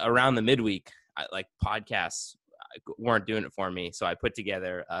 But around the midweek, podcasts weren't doing it for me. So I put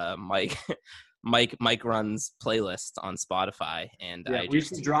together Mike runs playlist on Spotify, and Yeah, we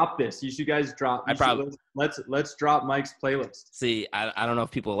should drop this. You should guys drop. Let's drop Mike's playlist. See, I don't know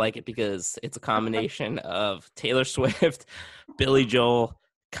if people like it because it's a combination of Taylor Swift, Billy Joel,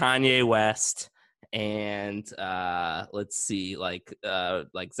 Kanye West, and let's see, like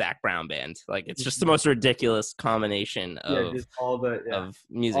Zach Brown Band. Like it's just the most ridiculous combination of just all the of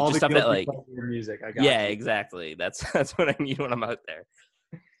music, all just the stuff that like music. I got yeah, you. exactly. That's what I need when I'm out there.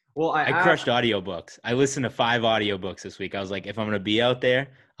 Well, I crushed audiobooks. I listened to 5 audiobooks this week. I was like, if I'm gonna be out there,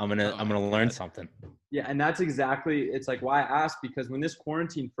 I'm gonna learn something. Yeah, and that's exactly, it's like why I asked, because when this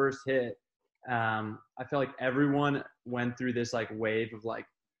quarantine first hit, I feel like everyone went through this like wave of like,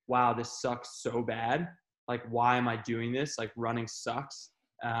 wow, this sucks so bad. Like, why am I doing this? Like, running sucks.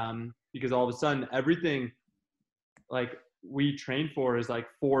 Because all of a sudden, everything like we train for is like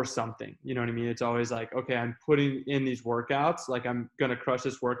for something. You know what I mean? It's always like, okay, I'm putting in these workouts. Like, I'm gonna crush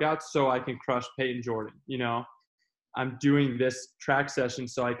this workout so I can crush Peyton Jordan. You know, I'm doing this track session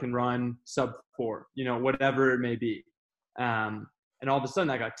so I can run sub 4. You know, whatever it may be. And all of a sudden,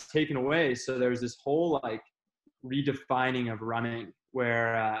 that got taken away. So there's this whole like redefining of running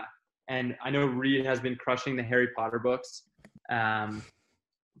where and I know Reed has been crushing the Harry Potter books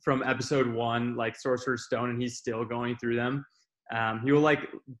from episode 1, like Sorcerer's Stone, and he's still going through them. He will like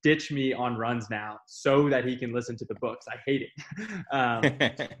ditch me on runs now so that he can listen to the books. I hate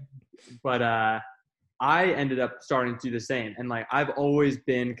it. But I ended up starting to do the same. And like, I've always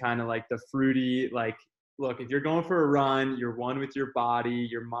been kind of like the fruity, like, look, if you're going for a run, you're one with your body,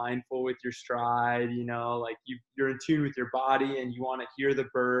 you're mindful with your stride, you know, like you're in tune with your body and you want to hear the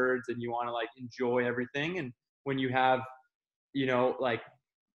birds and you want to like enjoy everything. And when you have, you know, like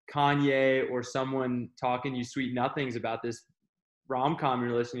Kanye or someone talking you sweet nothings about this rom-com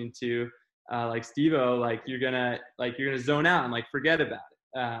you're listening to, like Steve-O, like you're gonna zone out and like forget about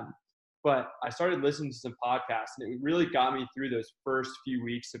it. But I started listening to some podcasts and it really got me through those first few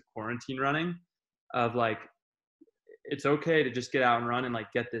weeks of quarantine running of like, it's okay to just get out and run and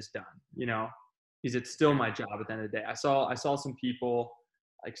like get this done, you know, because it's still my job at the end of the day. I saw some people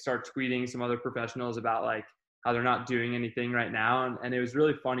like start tweeting some other professionals about like how they're not doing anything right now. And it was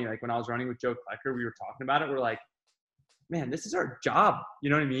really funny. Like when I was running with Joe Klecker, we were talking about it. We're like, man, this is our job. You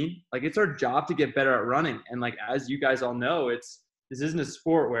know what I mean? Like it's our job to get better at running. And like, as you guys all know, this isn't a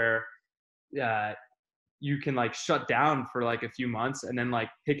sport where you can like shut down for like a few months and then like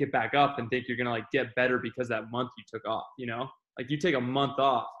pick it back up and think you're going to like get better because that month you took off, you know, like you take a month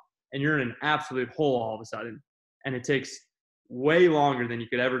off and you're in an absolute hole all of a sudden. And it takes way longer than you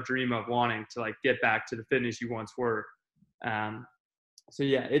could ever dream of wanting to like get back to the fitness you once were. So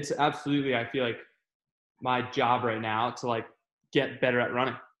yeah, it's absolutely, I feel like my job right now to like get better at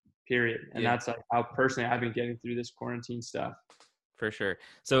running, period. And that's like how personally I've been getting through this quarantine stuff. For sure.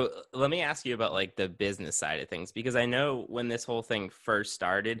 So let me ask you about like the business side of things, because I know when this whole thing first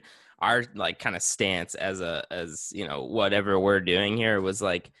started, our like kind of stance as you know, whatever we're doing here was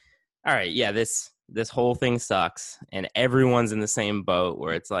like, all right, yeah, this whole thing sucks and everyone's in the same boat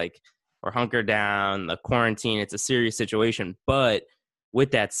where it's like we're hunkered down, the quarantine, it's a serious situation. But with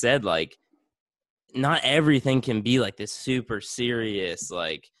that said, like not everything can be like this super serious,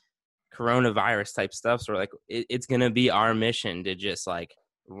 like coronavirus type stuff. So like it's gonna be our mission to just like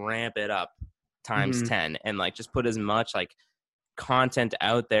ramp it up times 10 and like just put as much like content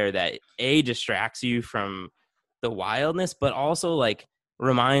out there that distracts you from the wildness, but also like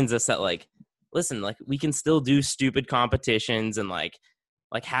reminds us that like, listen, like we can still do stupid competitions and like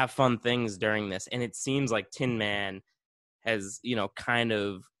have fun things during this. And it seems like Tin Man has, you know, kind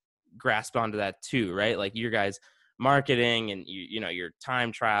of grasped onto that too, right? Like your guys marketing and you know your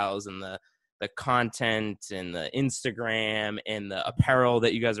time trials and the content and the Instagram and the apparel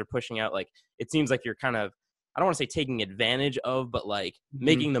that you guys are pushing out, like it seems like you're kind of, I don't want to say taking advantage of, but like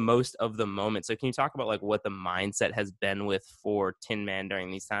making the most of the moment. So can you talk about like what the mindset has been with for Tin Man during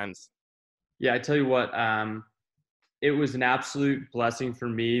these times? Yeah, I tell you what, it was an absolute blessing for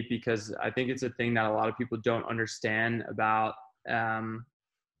me because I think it's a thing that a lot of people don't understand about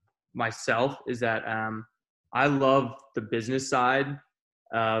myself is that I love the business side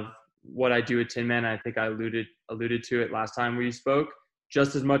of what I do at Tin Man. I think I alluded to it last time we spoke,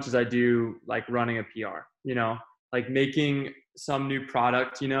 just as much as I do like running a PR, you know, like making some new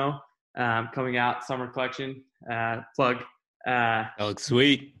product, you know, coming out, summer collection, plug. That looks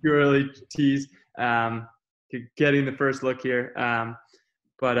sweet. You really tease, getting the first look here.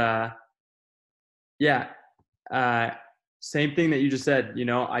 same thing that you just said,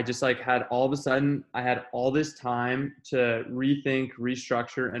 I just like had all of a sudden, I had all this time to rethink,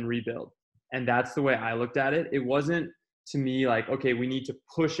 restructure, and rebuild. And that's the way I looked at it. It wasn't to me like, okay, we need to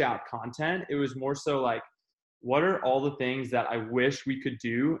push out content. It was more so like, what are all the things that I wish we could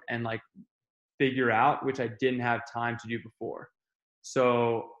do and like figure out, which I didn't have time to do before.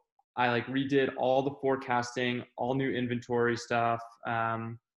 So I like redid all the forecasting, all new inventory stuff,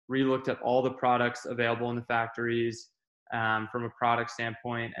 re-looked at all the products available in the factories from a product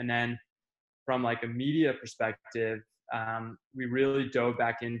standpoint. And then from like a media perspective, we really dove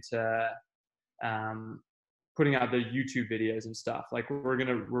back into putting out the YouTube videos and stuff. Like we're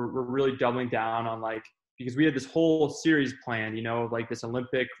really doubling down on like, because we had this whole series planned, like this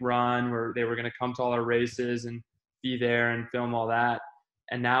Olympic run where they were going to come to all our races and be there and film all that.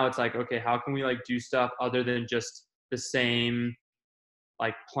 And now it's like, okay, how can we like do stuff other than just the same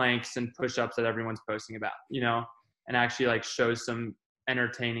like planks and push-ups that everyone's posting about, and actually like show some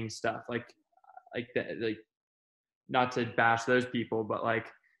entertaining stuff. Like not to bash those people, but like,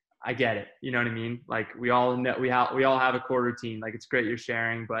 I get it. You know what I mean? Like we all know, we all have a core routine. Like it's great you're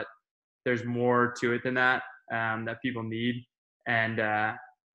sharing, but there's more to it than that, that people need. And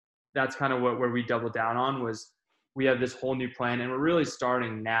that's kind of where we doubled down on was we have this whole new plan, and we're really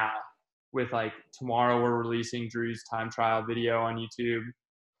starting now with like tomorrow we're releasing Drew's time trial video on YouTube.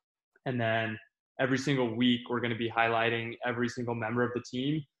 And then every single week we're going to be highlighting every single member of the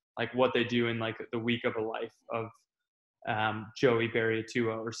team, like what they do in like the week of a life of Joey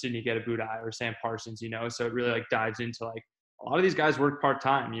Barriatua or Sydney Gedabudai or Sam Parsons, so it really like dives into like a lot of these guys work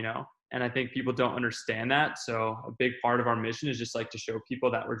part-time, and I think people don't understand that. So a big part of our mission is just like to show people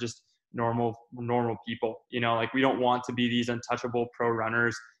that we're just normal people, like we don't want to be these untouchable pro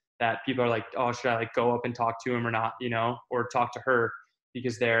runners that people are like, oh, should I like go up and talk to him or not, or talk to her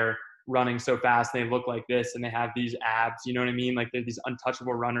because they're running so fast and they look like this and they have these abs, you know what I mean? Like they're these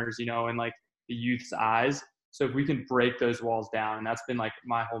untouchable runners, in like the youth's eyes. So if we can break those walls down, and that's been like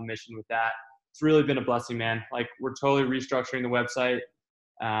my whole mission with that, it's really been a blessing, man. Like we're totally restructuring the website,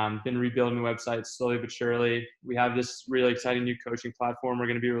 been rebuilding the website slowly but surely. We have this really exciting new coaching platform we're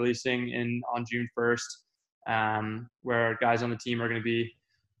going to be releasing on June 1st, where guys on the team are going to be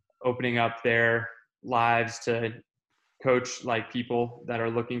opening up their lives to coach like people that are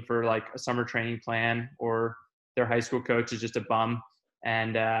looking for like a summer training plan, or their high school coach is just a bum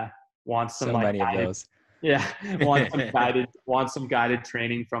and wants some so like many guided, of those. Yeah, wants some guided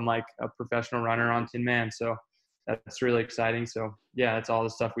training from like a professional runner on Tin Man. So that's really exciting. So yeah, that's all the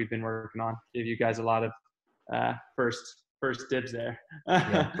stuff we've been working on. Give you guys a lot of first dibs there.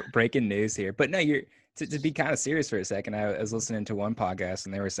 Yeah, breaking news here. But no, you're to be kind of serious for a second. I was listening to one podcast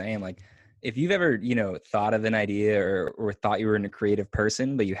and they were saying like, if you've ever, thought of an idea or thought you were a creative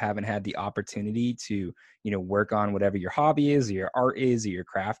person, but you haven't had the opportunity to, work on whatever your hobby is, or your art is, or your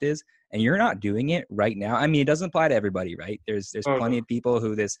craft is, and you're not doing it right now. I mean, it doesn't apply to everybody, right? There's plenty of people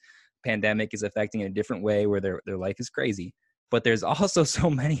who this pandemic is affecting in a different way where their life is crazy. But there's also so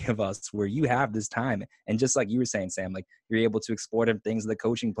many of us where you have this time. And just like you were saying, Sam, like you're able to explore different things of the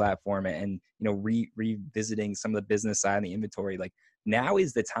coaching platform and revisiting some of the business side and the inventory. Like now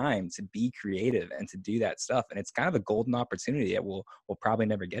is the time to be creative and to do that stuff. And it's kind of a golden opportunity that we'll probably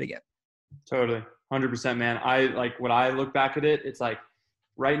never get again. Totally. 100%, man. I like when I look back at it, it's like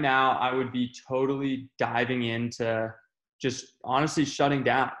right now I would be totally diving into just honestly shutting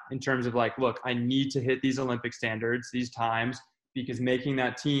down in terms of like, look, I need to hit these Olympic standards, these times, because making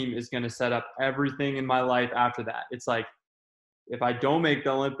that team is going to set up everything in my life after that. It's like, if I don't make the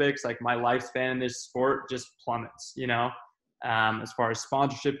Olympics, like my lifespan in this sport just plummets, as far as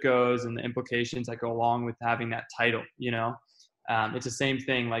sponsorship goes and the implications that go along with having that title, it's the same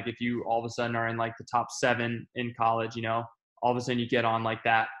thing. Like if you all of a sudden are in like the top 7 in college, all of a sudden you get on like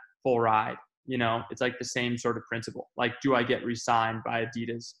that full ride. It's like the same sort of principle. Like, do I get re-signed by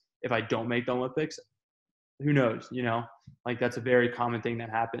Adidas if I don't make the Olympics? Who knows? Like that's a very common thing that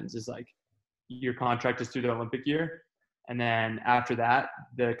happens is like your contract is through the Olympic year. And then after that,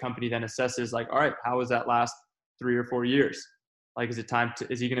 the company then assesses like, all right, how was that last 3 or 4 years? Like, is he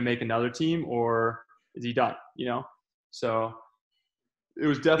going to make another team or is he done? So it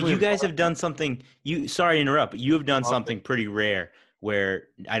was definitely. You guys have done something. Sorry to interrupt, but you have done something pretty rare where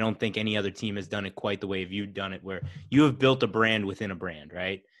I don't think any other team has done it quite the way you've done it, where you have built a brand within a brand,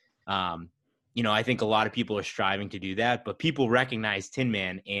 right? I think a lot of people are striving to do that, but people recognize Tin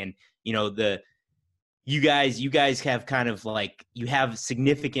Man and, you guys have kind of like, you have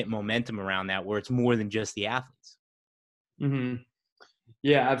significant momentum around that where it's more than just the athletes. Mm-hmm.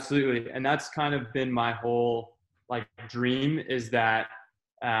 Yeah, absolutely. And that's kind of been my whole like dream is that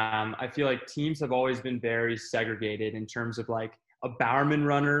I feel like teams have always been very segregated in terms of like a Bowerman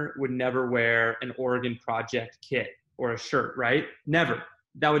runner would never wear an Oregon Project kit or a shirt, right? Never.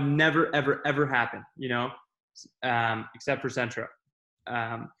 That would never, ever, ever happen, except for Centro.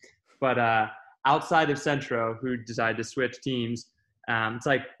 But outside of Centro, who decided to switch teams, it's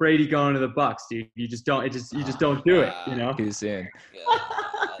like Brady going to the Bucks, dude. You just don't do it, Too soon.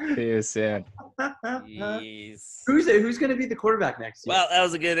 God. Too soon. Jeez. Who's going to be the quarterback next year? Well, that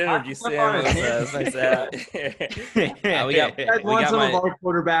was a good interview, Sam. That's nice. We You guys want some got of our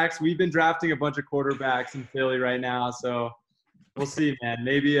quarterbacks? We've been drafting a bunch of quarterbacks in Philly right now, so we'll see, man.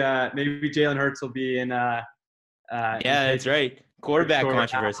 Maybe Jalen Hurts will be in. Yeah, that's right. Quarterback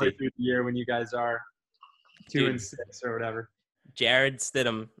controversy through the year when you guys are 2-6 or whatever. Jared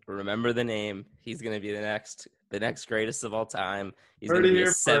Stidham, remember the name. He's going to be the next greatest of all time. He's Heard going to it be here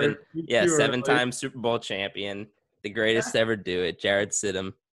first. seven-time Super Bowl champion, the greatest to ever do it. Jared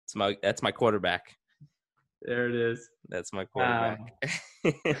Stidham. That's my quarterback. There it is. That's my quarterback.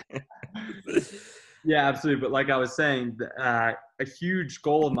 Yeah, absolutely. But like I was saying, a huge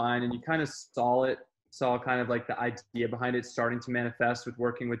goal of mine, and you kind of saw kind of like the idea behind it starting to manifest with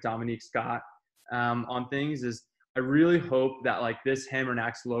working with Dominique Scott on things, is I really hope that like this Hammer and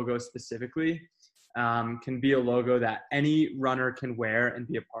Axe logo specifically can be a logo that any runner can wear and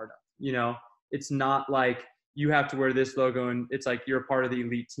be a part of. It's not like you have to wear this logo and it's like you're a part of the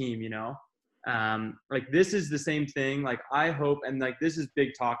elite team, like this is the same thing. Like I hope, and like this is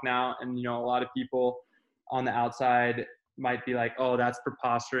big talk now, and a lot of people on the outside might be like, oh, that's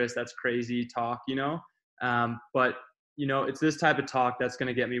preposterous, that's crazy talk, but it's this type of talk that's going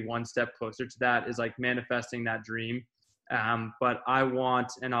to get me one step closer to that, is like manifesting that dream. But I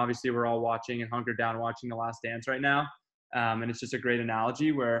want, and obviously we're all watching and hunkered down watching The Last Dance right now, and it's just a great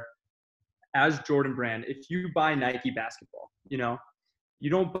analogy where, as Jordan Brand, if you buy Nike basketball, you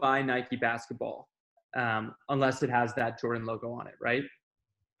don't buy Nike basketball unless it has that Jordan logo on it, right?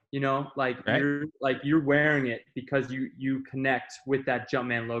 Right. You're wearing it because you connect with that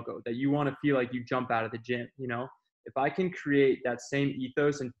Jumpman logo, that you want to feel like you jump out of the gym. If I can create that same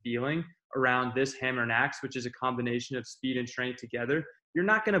ethos and feeling around this Hammer and Axe, which is a combination of speed and strength together, you're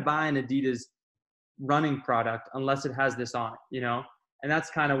not going to buy an Adidas running product unless it has this on it, And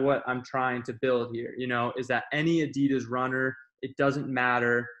that's kind of what I'm trying to build here, is that any Adidas runner, it doesn't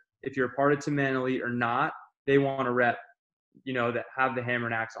matter if you're a part of Tim Man Elite or not, they want to rep, that have the Hammer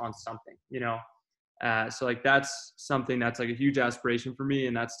and Axe on something, so like that's something that's like a huge aspiration for me.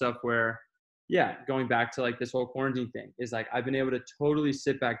 And that's stuff where, yeah, going back to like this whole quarantine thing, is like I've been able to totally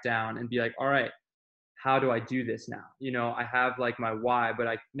sit back down and be like, all right, how do I do this now? I have like my why, but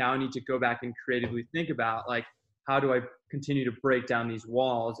I now need to go back and creatively think about like, how do I continue to break down these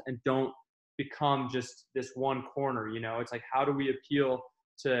walls and don't become just this one corner? It's like, how do we appeal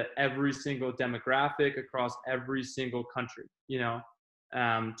to every single demographic across every single country,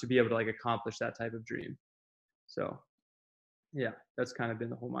 to be able to like accomplish that type of dream. So yeah, that's kind of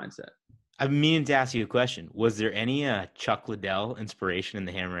been the whole mindset. I've been meaning to ask you a question. Was there any Chuck Liddell inspiration in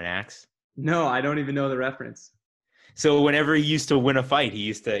the Hammer and Axe? No, I don't even know the reference. So whenever he used to win a fight, he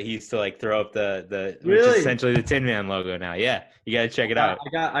used to like throw up the Really? which is essentially the Tin Man logo now. Yeah, you got to check it out.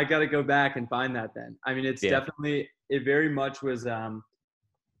 I got to go back and find that then. I mean, it's definitely, it very much was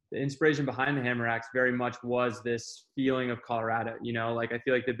the inspiration behind the Hammer Axe very much was this feeling of Colorado. Like I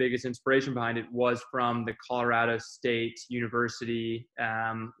feel like the biggest inspiration behind it was from the Colorado State University,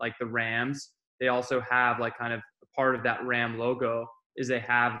 like the Rams. They also have like kind of part of that Ram logo is they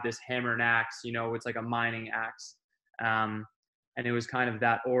have this hammer and axe, it's like a mining axe. And it was kind of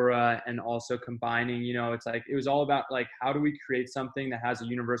that aura, and also combining, it's like, it was all about like, how do we create something that has a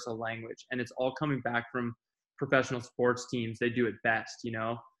universal language? And it's all coming back from professional sports teams. They do it best,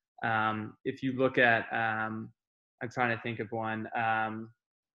 if you look at, I'm trying to think of one. I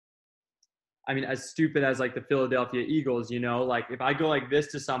mean, as stupid as like the Philadelphia Eagles, like if I go like this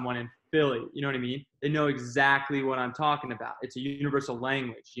to someone in Philly, you know what I mean? They know exactly what I'm talking about. It's a universal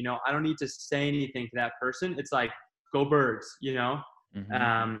language, I don't need to say anything to that person. It's like, go Birds,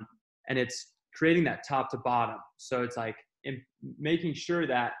 Mm-hmm. And it's creating that top to bottom. So it's like making sure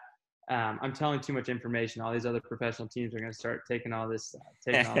that I'm telling too much information. All these other professional teams are going to start taking all this.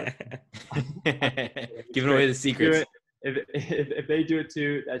 Giving away the secrets. If they do it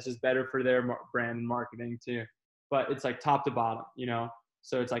too, that's just better for their brand and marketing too. But it's like top to bottom,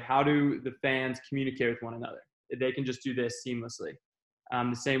 So it's like, how do the fans communicate with one another? They can just do this seamlessly.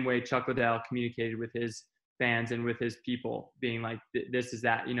 The same way Chuck Liddell communicated with his fans and with his people, being like, this is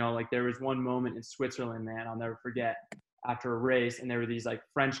that, like there was one moment in Switzerland, man, I'll never forget, after a race, and there were these like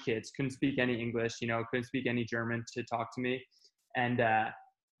French kids, couldn't speak any English, couldn't speak any German to talk to me. And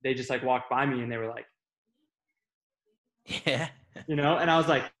they just like walked by me and they were like, Yeah. you know, and I was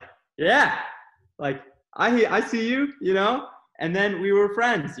like, yeah, like I see you, you know, and then we were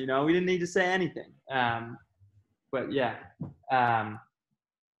friends, you know, we didn't need to say anything. But yeah,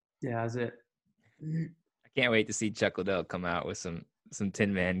 that's it. I can't wait to see Chuck Liddell come out with some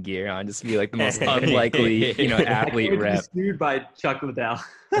Tin Man gear on. Just be like the most unlikely, athlete rep. Be sued by Chuck Liddell.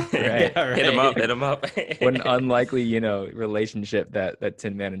 Right. Yeah, right. Hit him up. What an unlikely, relationship that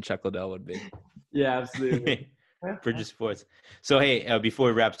Tin Man and Chuck Liddell would be. Yeah, absolutely. Bridge Sports. So hey, before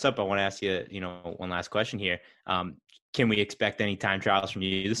we wrap this up, I want to ask you, one last question here. Can we expect any time trials from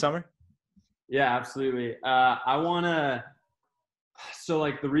you this summer? Yeah, absolutely. So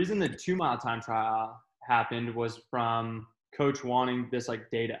like the reason the 2 mile time trial happened was from coach wanting this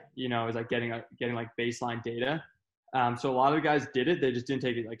like data, it was like getting like baseline data. So a lot of the guys did it. They just didn't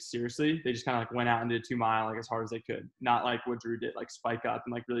take it like seriously. They just kind of like went out and did a 2 mile like as hard as they could. Not like what Drew did, like spike up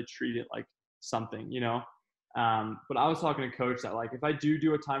and like really treat it like something, But I was talking to coach that like if I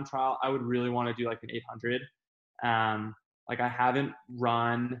do a time trial, I would really want to do like an 800. Like I haven't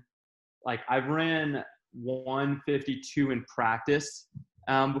run, like I've ran 152 in practice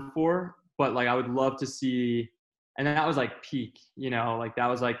before, but like I would love to see, and that was like peak, like that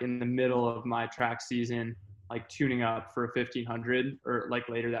was like in the middle of my track season, like tuning up for a 1500 or like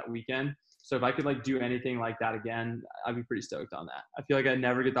later that weekend. So if I could like do anything like that again, I'd be pretty stoked on that. I feel like I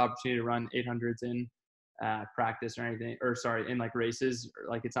never get the opportunity to run 800s in practice or anything, in like races, or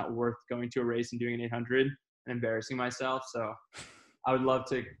like it's not worth going to a race and doing an 800 and embarrassing myself. So I would love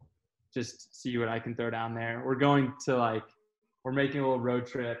to just see what I can throw down there. We're making a little road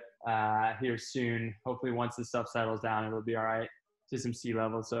trip here soon. Hopefully once this stuff settles down, it'll be all right to some sea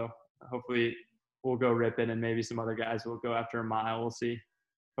level. So hopefully we'll go rip it, and maybe some other guys will go after a mile. We'll see.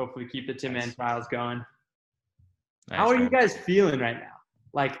 Hopefully keep the Tin Man trials going. Nice, how are you guys feeling right now?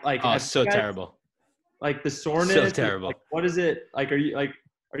 Like so terrible. Like the soreness. So terrible. Like, what is it? Like, are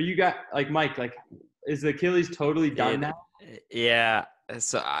you guys like Mike? Like, is the Achilles totally done now? Yeah.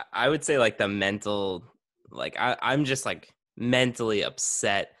 So I would say like the mental, like I'm just like mentally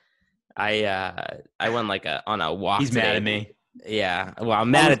upset. I went like on a walk. He's today. mad at me. Yeah. Well, I'm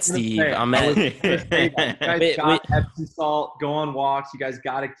mad at Steve. I'm mad. You guys got Epsom salt. Go on walks. You guys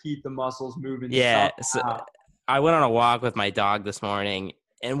got to keep the muscles moving. Yeah. So I went on a walk with my dog this morning,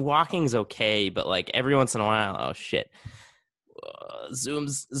 and walking's okay, but like every once in a while, oh shit.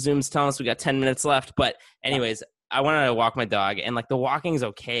 Zoom's telling us we got 10 minutes left. But anyways, I wanted to walk my dog, and like the walking's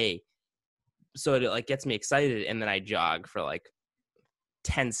okay. So it like gets me excited, and then I jog for like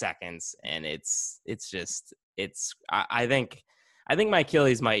 10 seconds, and I think my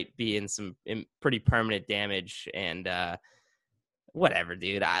Achilles might be in pretty permanent damage, and whatever,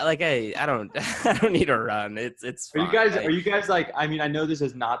 dude. I don't need to run. It's fine. Are you guys like, I mean, I know this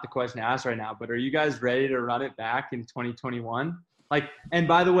is not the question asked right now, but are you guys ready to run it back in 2021? Like, and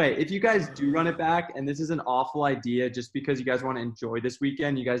by the way, if you guys do run it back, and this is an awful idea just because you guys want to enjoy this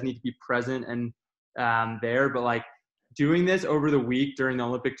weekend, you guys need to be present and there, but like doing this over the week during the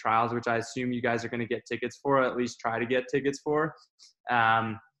Olympic trials, which I assume you guys are going to get tickets for, at least try to get tickets for,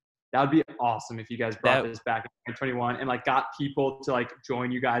 that would be awesome if you guys brought this back in 2021 and like got people to like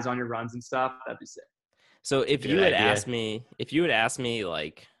join you guys on your runs and stuff. That'd be sick. So if you had asked me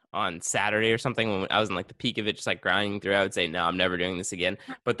like on Saturday or something when I was in like the peak of it, just like grinding through, I would say, no, I'm never doing this again.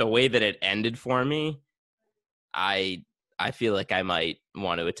 But the way that it ended for me, I feel like I might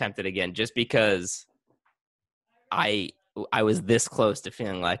want to attempt it again, just because I was this close to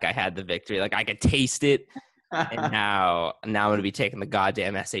feeling like I had the victory. Like I could taste it. And now I'm going to be taking the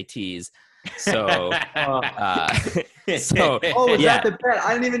goddamn SATs. So, that the bet?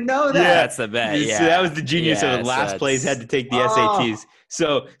 I didn't even know that. Yeah, that's the bet. Yeah. So that was the genius of it. Last place had to take the SATs.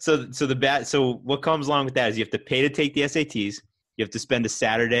 So the bet. So what comes along with that is you have to pay to take the SATs. You have to spend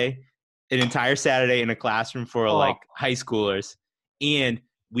an entire Saturday in a classroom for like high schoolers, and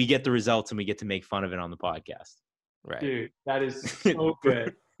we get the results and we get to make fun of it on the podcast. Right. Dude, that is so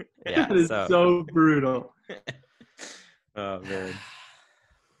good. Yeah, that is so brutal. Oh man.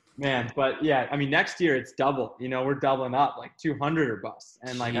 Man, but yeah, I mean, next year it's double. We're doubling up, like 200 or bust,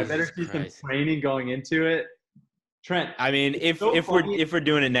 and like I better see some training going into it. Trent, I mean, if we're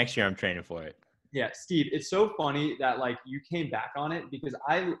doing it next year, I'm training for it. Yeah, Steve, it's so funny that like you came back on it, because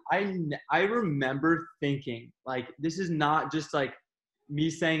I remember thinking like this is not just like me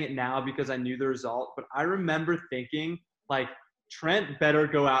saying it now because I knew the result, but I remember thinking like Trent better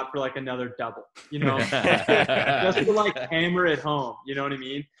go out for like another double, just to like hammer it home. You know what I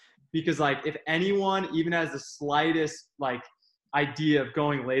mean? Because like if anyone even has the slightest like idea of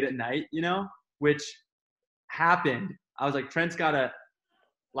going late at night, which happened, I was like, Trent's got to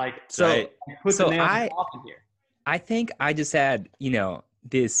Like, So- like, put so the nail in I- the coffin here. I think I just had,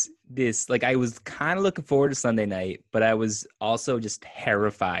 this like I was kind of looking forward to Sunday night, but I was also just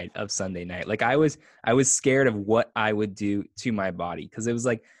terrified of Sunday night. Like I was scared of what I would do to my body because it was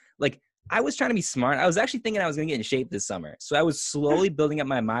like I was trying to be smart. I was actually thinking I was going to get in shape this summer. So I was slowly building up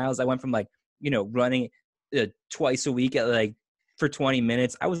my miles. I went from running twice a week at for 20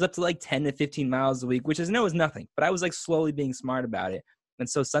 minutes. I was up to 10 to 15 miles a week, which is nothing, but I was slowly being smart about it. And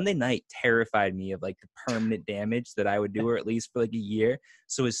so Sunday night terrified me of the permanent damage that I would do, or at least for a year.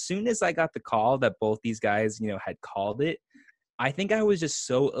 So as soon as I got the call that both these guys, had called it, I think I was just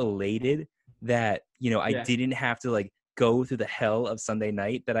so elated that, I didn't have to go through the hell of Sunday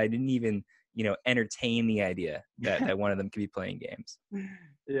night, that I didn't even, entertain the idea that one of them could be playing games.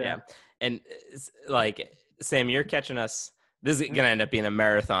 Yeah. And Sam, you're catching us. This is going to end up being a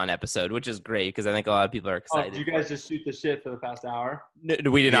marathon episode, which is great because I think a lot of people are Oh, excited. did you guys just shoot the shit for the past hour? No,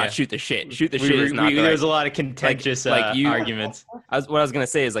 we did Yeah. not shoot the shit. Shoot the shit is not the There right. was a lot of contentious arguments. What I was going to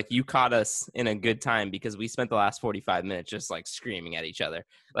say is you caught us in a good time because we spent the last 45 minutes just screaming at each other.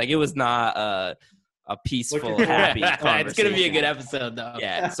 It was not a peaceful, happy conversation. It's gonna be a good episode, though.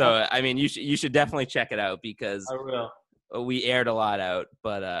 Yeah. So I mean, you should definitely check it out because I will. we aired a lot out,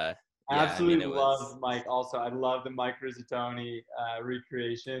 but Absolutely it love Mike. Also, I love the Mike Rizzatoni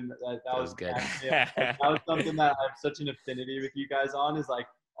recreation. That was good. That was something that I have such an affinity with you guys on. Is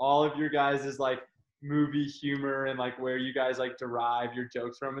all of your guys is movie humor and where you guys derive your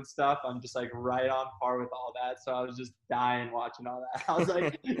jokes from and stuff. I'm just right on par with all that. So I was just dying watching all that. I was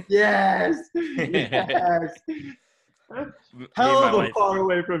like, yes, yes. Hell of a far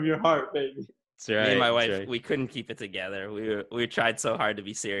away from your heart, baby. That's right. Me and my that's wife, right. we couldn't keep it together. We tried so hard to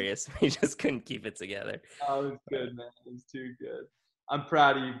be serious, we just couldn't keep it together. Oh, it was good, man. It was too good. I'm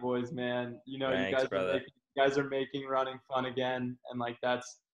proud of you boys, man. Thanks, brother. You guys are making running fun again, and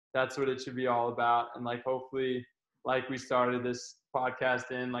that's what it should be all about. And hopefully, we started this podcast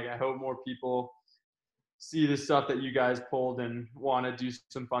in, I hope more people see the stuff that you guys pulled and want to do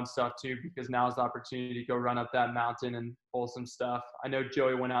some fun stuff too, because now's the opportunity to go run up that mountain and pull some stuff. I know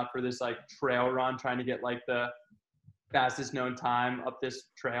Joey went out for this trail run, trying to get the fastest known time up this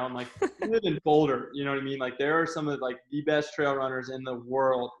trail, and we live in Boulder, you know what I mean? There are some of the best trail runners in the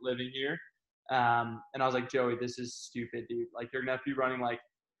world living here. And I was like, Joey, this is stupid, dude. You're gonna have to be running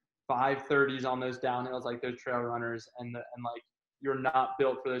 5:30s on those downhills, those trail runners, and you're not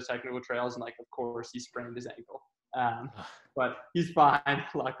built for those technical trails. And of course he sprained his ankle. But he's fine,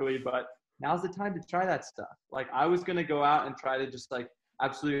 luckily. But now's the time to try that stuff. I was gonna go out and try to just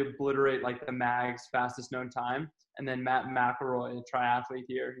absolutely obliterate the Mag's fastest known time. And then Matt McElroy, a triathlete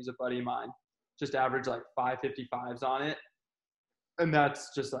here, who's a buddy of mine, just averaged 5:55s on it. And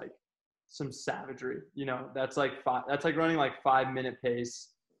that's just some savagery, that's that's running 5 minute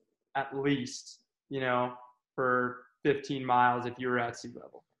pace at least, for 15 miles if you were at sea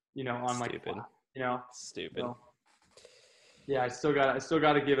level, on Stupid. flat, Stupid. So, yeah, I still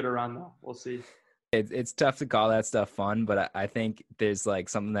got to give it a run though. We'll see. It's tough to call that stuff fun, but I think there's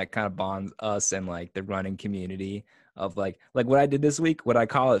something that kind of bonds us and the running community of like what I did this week. Would I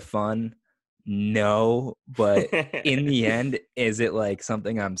call it fun? No, but in the end, is it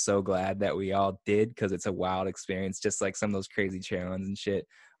something I'm so glad that we all did, because it's a wild experience, just some of those crazy challenges and shit.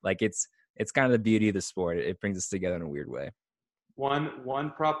 It's kind of the beauty of the sport. It brings us together in a weird way.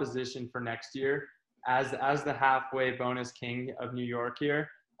 One proposition for next year, as the halfway bonus king of New York here.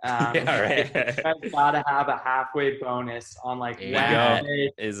 Yeah, right. You guys gotta have a halfway bonus on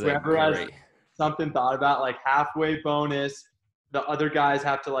Wednesday. Is Whoever has great. something thought about halfway bonus. The other guys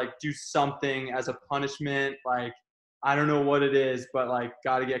have to do something as a punishment. I don't know what it is, but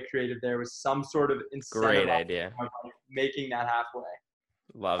got to get creative there with some sort of incentive. Great idea. Of, making that halfway.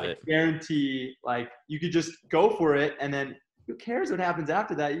 Love it. Guarantee you could just go for it, and then who cares what happens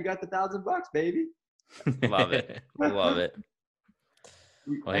after that? You got the $1,000, baby. Love it. Love it.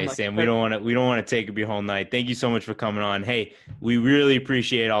 Well, hey Sam, we don't want to take up your whole night. Thank you so much for coming on. Hey, we really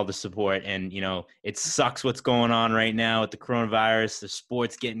appreciate all the support, and it sucks what's going on right now with the coronavirus. The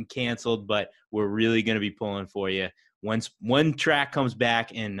sport's getting canceled, but we're really going to be pulling for you once one track comes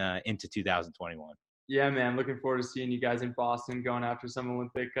back in into 2021. Yeah, man, looking forward to seeing you guys in Boston, going after some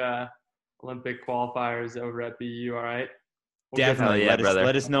Olympic qualifiers over at BU. All right. Definitely, yeah, brother.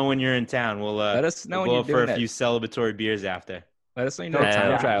 Let us know when you're in town. We'll Let us know we'll when go you're for doing a it. few celebratory beers after. Let us know you know Yeah.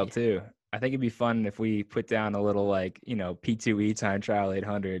 time trial too. I think it'd be fun if we put down a little P2E time trial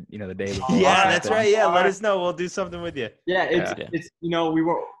 800, the day before. Yeah, Alright, that's right. Yeah, alright. let us know. We'll do something with you. Yeah, Yeah. it's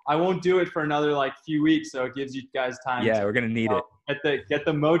I won't do it for another few weeks, so it gives you guys time. Yeah, to we're gonna need it. get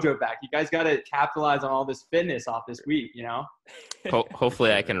the mojo back. You guys got to capitalize on all this fitness off this week, you know?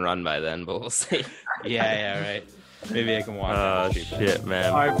 Hopefully I can run by then, but we'll see. Yeah, right. Maybe I can watch. Oh, shit,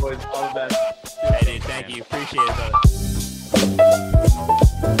 man. All right, boys. All the best. Hey, dude, thank you. Appreciate it, brother.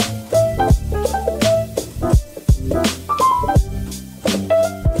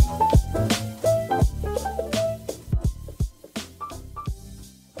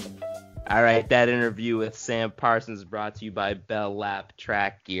 All right, that interview with Sam Parsons is brought to you by Bell Lap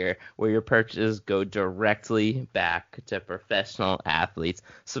Track Gear, where your purchases go directly back to professional athletes.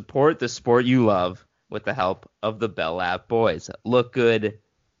 Support the sport you love with the help of the Bell Lap boys. Look good,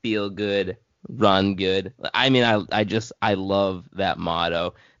 feel good, run good. I mean, I love that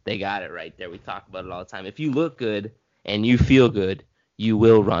motto. They got it right there. We talk about it all the time. If you look good and you feel good, you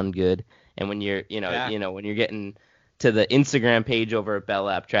will run good. And when you're, when you're getting to the Instagram page over at Bell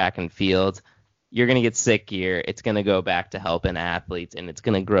Lap Track and Field, you're going to get sick gear. It's going to go back to helping athletes, and it's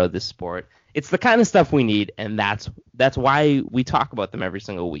going to grow the sport. It's the kind of stuff we need, and that's why we talk about them every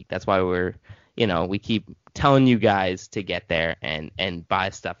single week. That's why we keep telling you guys to get there and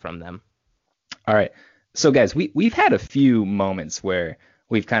buy stuff from them. All right. So, guys, we've had a few moments where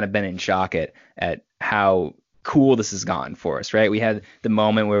we've kind of been in shock at how cool this has gone for us, right? We had the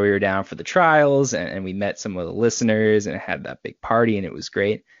moment where we were down for the trials and we met some of the listeners and had that big party, and it was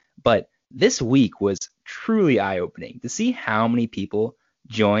great. But this week was truly eye-opening to see how many people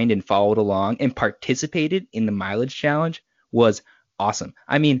joined and followed along and participated in the mileage challenge was awesome.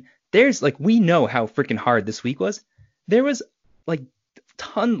 I mean, we know how freaking hard this week was. There was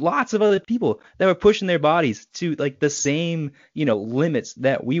lots of other people that were pushing their bodies to the same, limits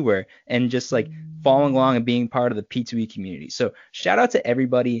that we were, and just following along and being part of the P2E community. So shout out to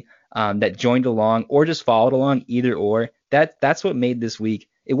everybody that joined along or just followed along, either or. That's what made this week.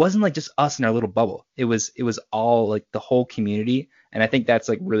 It wasn't just us in our little bubble. It was all the whole community, and I think that's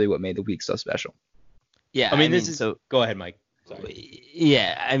really what made the week so special. Yeah, I mean go ahead, Mike. Sorry.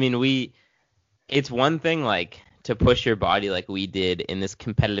 Yeah, I mean it's one thing to push your body like we did in this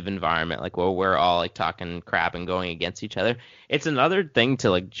competitive environment, where we're all talking crap and going against each other. It's another thing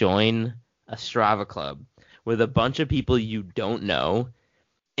to join a Strava club with a bunch of people you don't know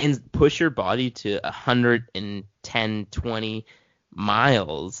and push your body to 110, 20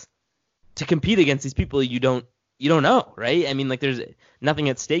 miles to compete against these people you don't know, right? I mean, there's nothing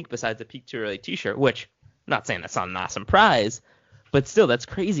at stake besides a Peak Too Early t-shirt, which I'm not saying that's not an awesome prize, but still, that's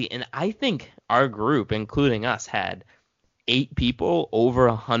crazy. And I think our group, including us, had 8 people over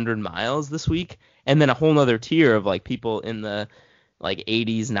 100 miles this week, and then a whole nother tier of people in the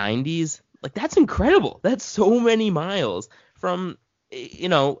 80s, 90s. That's incredible. That's so many miles from,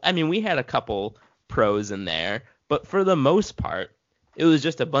 I mean, we had a couple pros in there, but for the most part, it was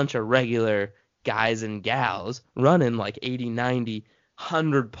just a bunch of regular guys and gals running 80, 90,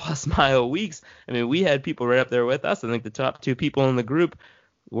 100+ mile weeks. I mean, we had people right up there with us. I think the top 2 people in the group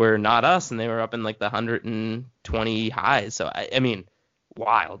were not us, and they were up in the 120 highs. So I mean,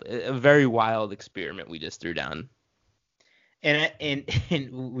 wild, a very wild experiment we just threw down. And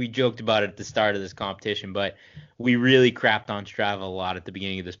we joked about it at the start of this competition, but we really crapped on Strava a lot at the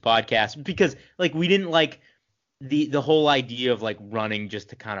beginning of this podcast because we didn't the whole idea of running just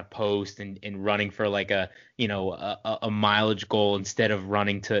to kind of post and running for a mileage goal instead of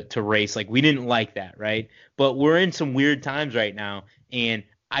running to race. We didn't like that, right? But we're in some weird times right now, and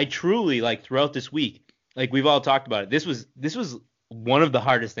I truly throughout this week, we've all talked about it. This was one of the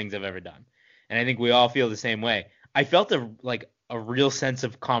hardest things I've ever done, and I think we all feel the same way. I felt a real sense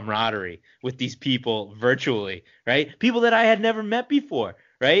of camaraderie with these people virtually, right? People that I had never met before,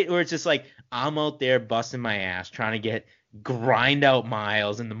 right? Where it's just I'm out there busting my ass trying to grind out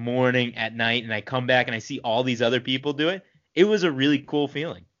miles in the morning, at night, and I come back and I see all these other people do it. It was a really cool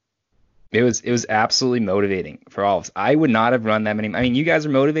feeling. It was absolutely motivating for all of us. I would not have run that many. I mean, you guys are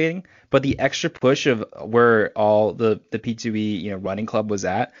motivating, but the extra push of where all the P2E running club was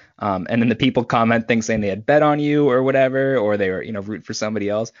at, and then the people comment things saying they had bet on you or whatever, or they were root for somebody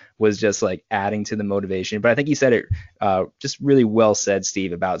else, was just adding to the motivation. But I think you said it just really well said,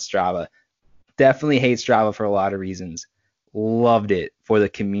 Steve, about Strava. Definitely hate Strava for a lot of reasons. Loved it for the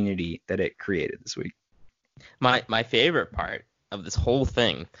community that it created this week. My favorite part of this whole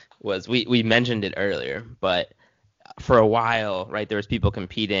thing was we mentioned it earlier, but for a while, right, there was people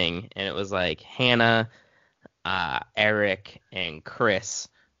competing, and it was Hannah, Eric, and Chris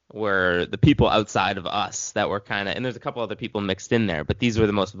were the people outside of us that were kind of, and there's a couple other people mixed in there, but these were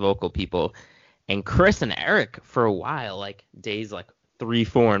the most vocal people. And Chris and Eric, for a while, days 3,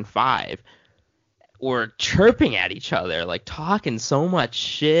 4, and 5, were chirping at each other, like talking so much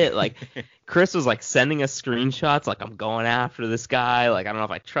shit. Like Chris was like sending us screenshots, like I'm going after this guy, like I don't know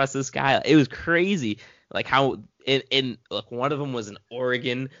if I trust this guy. It was crazy, like how in like one of them was in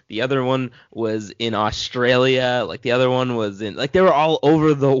Oregon, the other one was in Australia, like the other one was in, like they were all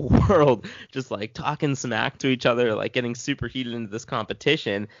over the world, just like talking smack to each other, like getting super heated into this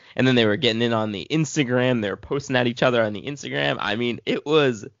competition. And then they were getting in on the Instagram, they were posting at each other on the Instagram. I mean, it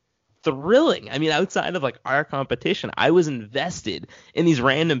was thrilling. I mean, outside of like our competition, I was invested in these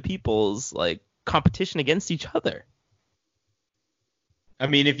random people's like competition against each other. I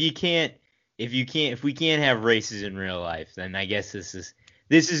mean, if we can't have races in real life, then I guess this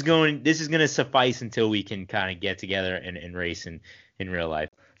is going to suffice until we can kind of get together and race in real life.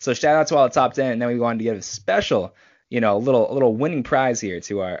 So shout out to all the top 10, and then we wanted to give a special, a little winning prize here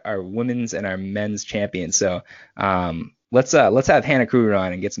to our women's and our men's champions. So let's have Hannah Kruger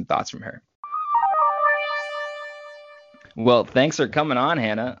on and get some thoughts from her. Well, thanks for coming on,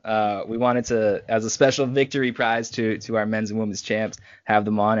 Hannah. We wanted to, as a special victory prize to our men's and women's champs, have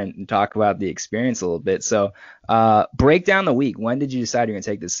them on and talk about the experience a little bit. So break down the week. When did you decide you're going to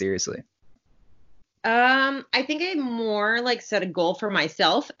take this seriously? I think I more like set a goal for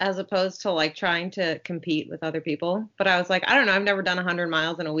myself as opposed to like trying to compete with other people. But I was like, I don't know, I've never done 100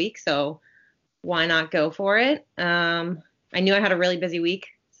 miles in a week, so why not go for it? I knew I had a really busy week,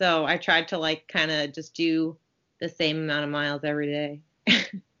 so I tried to like kind of just do the same amount of miles every day.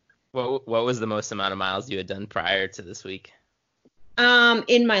 What was the most amount of miles you had done prior to this week?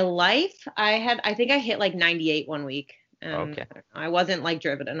 In my life, I think I hit like 98 one week. Okay. I wasn't like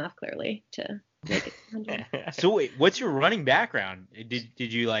driven enough clearly to make it 100. So wait, what's your running background?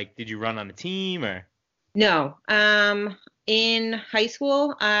 Did you run on a team or? No. In high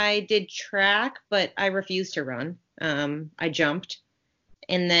school, I did track, but I refused to run. I jumped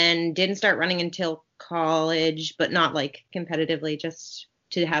and then didn't start running until college, but not like competitively, just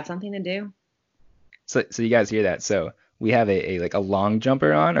to have something to do. So you guys hear that? So we have a long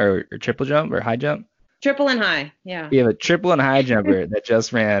jumper on, or triple jump or high jump. Triple and high, yeah. We have a triple and high jumper that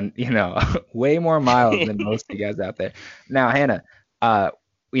just ran, way more miles than most of you guys out there. Now, Hannah,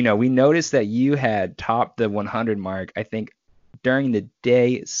 we noticed that you had topped the 100 mark, I think, during the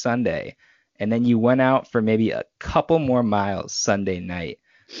day Sunday, and then you went out for maybe a couple more miles Sunday night.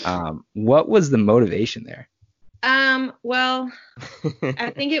 What was the motivation there? Well, I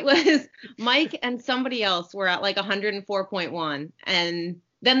think it was Mike and somebody else were at like 104.1, and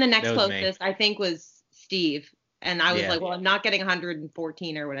then the next closest I think was Steve, and I was like, well, I'm not getting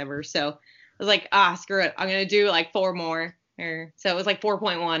 114 or whatever, so I was like, screw it, I'm gonna do like 4 more, so it was like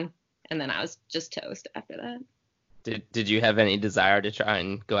 4.1, and then I was just toast after that. Did you have any desire to try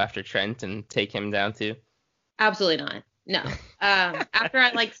and go after Trent and take him down too? Absolutely not. No. After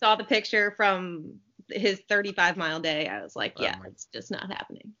I like saw the picture from his 35-mile day, I was like, yeah, it's just not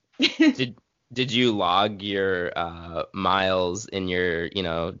happening. Did you log your miles in your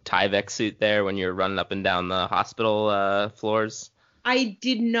Tyvek suit there when you were running up and down the hospital floors? I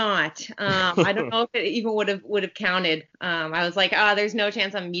did not. I don't know if it even would have counted. I was like, there's no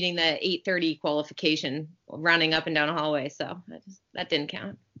chance I'm meeting the 8:30 qualification running up and down a hallway, so that didn't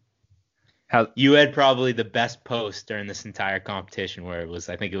count. You had probably the best post during this entire competition, where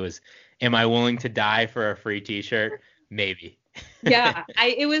I think it was, am I willing to die for a free t-shirt? Maybe. Yeah,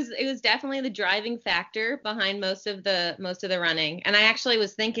 it was definitely the driving factor behind most of the running. And I actually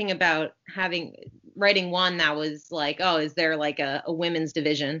was thinking about writing one that was like, is there like a women's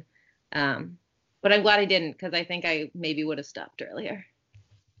division? But I'm glad I didn't, because I think I maybe would have stopped earlier.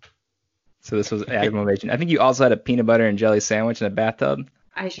 So this was added motivation. I think you also had a peanut butter and jelly sandwich in a bathtub.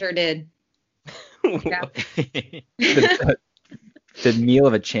 I sure did. Yeah. The meal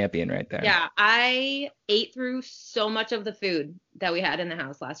of a champion right there. Yeah, I ate through so much of the food that we had in the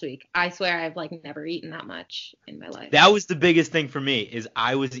house last week. I swear I've like never eaten that much in my life. That was the biggest thing for me, is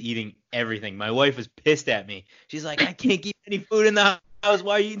I was eating everything. My wife was pissed at me. She's like, I can't keep any food in the house.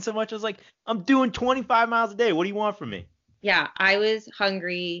 Why are you eating so much? I was like, I'm doing 25 miles a day. What do you want from me? Yeah, I was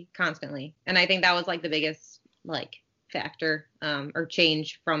hungry constantly. And I think that was like the biggest like factor or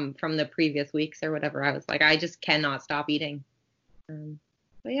change from the previous weeks or whatever. I was like, I just cannot stop eating.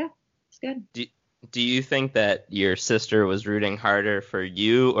 But yeah, it's good. Do you think that your sister was rooting harder for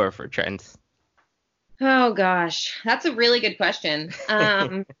you or for Trent? Oh gosh, that's a really good question.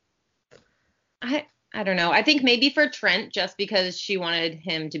 I don't know. I think maybe for Trent, just because she wanted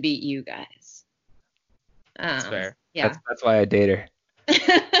him to beat you guys. That's fair. Yeah. That's why I date her.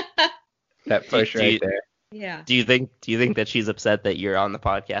 That push right there. Yeah. Do you think that she's upset that you're on the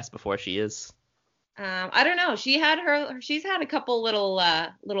podcast before she is? I don't know. She's had a couple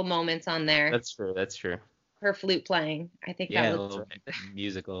little moments on there. That's true. Her flute playing. I think that was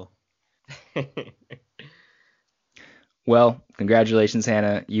musical. Well, congratulations,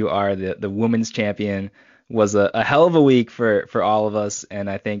 Hannah. You are the women's champion. Was a hell of a week for all of us, and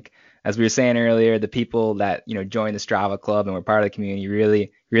I think, as we were saying earlier, the people that joined the Strava Club and were part of the community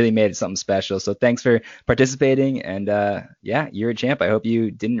really made it something special. So thanks for participating, and yeah, you're a champ. I hope you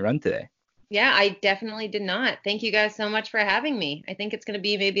didn't run today. Yeah, I definitely did not. Thank you guys so much for having me. I think it's going to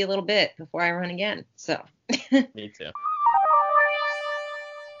be maybe a little bit before I run again. So. Me too.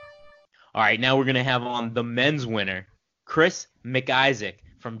 All right, now we're going to have on the men's winner, Chris McIsaac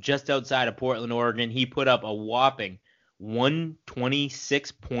from just outside of Portland, Oregon. He put up a whopping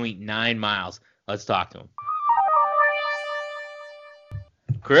 126.9 miles. Let's talk to him.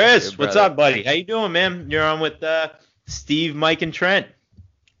 Chris, what's up, buddy? How you doing, man? You're on with Steve, Mike, and Trent.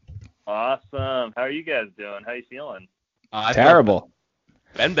 Awesome. How are you guys doing? How you feeling? Terrible.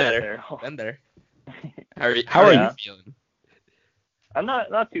 Been better. How are you feeling? I'm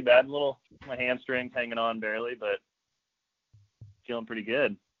not too bad. My hamstring's hanging on barely, but feeling pretty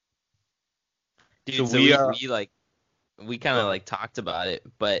good. Dude, so we kind of talked about it,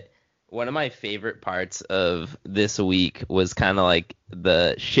 but one of my favorite parts of this week was kind of like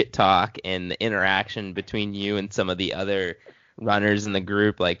the shit talk and the interaction between you and some of the other runners in the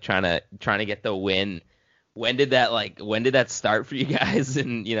group, like trying to get the win. When did that start for you guys?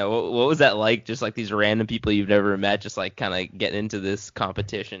 And what was that like? Just like these random people you've never met, just like kind of getting into this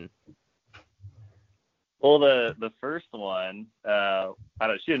competition. Well, the first one,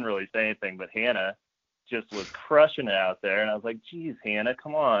 she didn't really say anything, but Hannah just was crushing it out there, and I was like, "Geez, Hannah,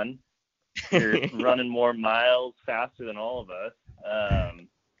 come on, you're running more miles faster than all of us."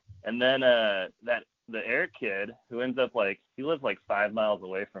 And then the Eric kid, who ends up he lives 5 miles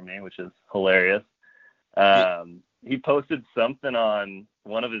away from me, which is hilarious. He posted something on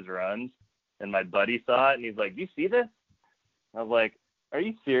one of his runs, and my buddy saw it, and he's like, "Do you see this?" I was like, "Are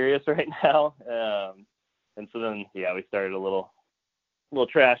you serious right now?" And so then, yeah, we started a little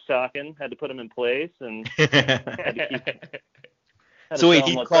trash talking. Had to put him in place, and So wait,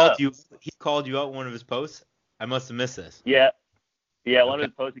 he called you out in one of his posts? I must have missed this. Yeah, one of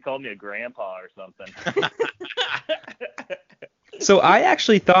his posts, he called me a grandpa or something. So I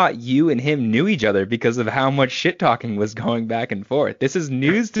actually thought you and him knew each other because of how much shit talking was going back and forth. This is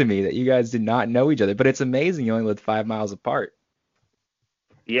news to me that you guys did not know each other, but it's amazing you only lived 5 miles apart.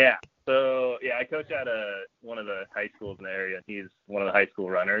 Yeah. So, yeah, I coach at one of the high schools in the area. He's one of the high school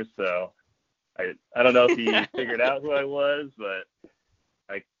runners. So I don't know if he figured out who I was, but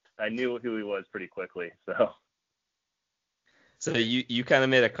I knew who he was pretty quickly. So you kind of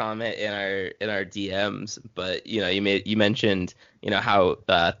made a comment in our DMs, but you mentioned how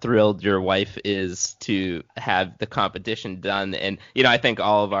thrilled your wife is to have the competition done, and I think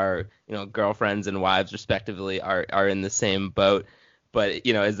all of our girlfriends and wives respectively are in the same boat. But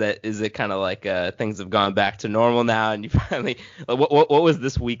is it kind of like things have gone back to normal now, and you finally what was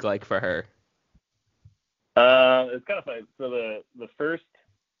this week like for her? It's kind of funny. So the first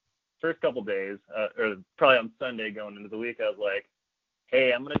couple days, or probably on Sunday going into the week, I was like,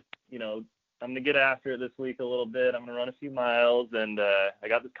 "Hey, I'm gonna get after it this week a little bit. I'm gonna run a few miles, and I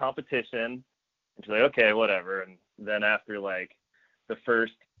got this competition." And she's like, "Okay, whatever." And then after the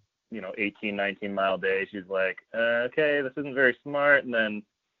first 18, 19 mile day, she's like, "Okay, this isn't very smart." And then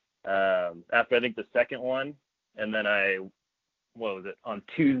after I think the second one, and then on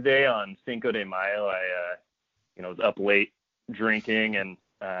Tuesday on Cinco de Mayo, I was up late drinking, and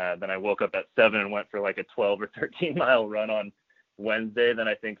then I woke up at 7 and went for a 12 or 13 mile run on Wednesday. Then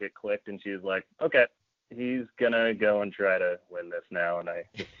I think it clicked, and she was like, "Okay, he's gonna go and try to win this now," and I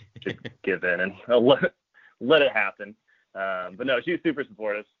just give in and I'll let it happen. But no, she was super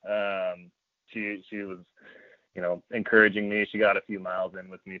supportive. She was, encouraging me. She got a few miles in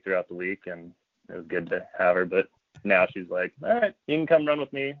with me throughout the week, and it was good to have her. But now she's like, "All right, you can come run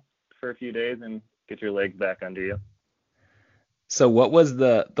with me for a few days and get your legs back under you." So what was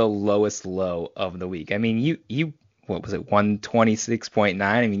the lowest low of the week? I mean, you what was it, 126.9?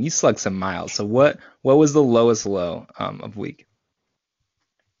 I mean, you slugged some miles. So what was the lowest low of the week?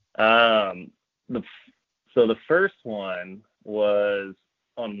 So the first one was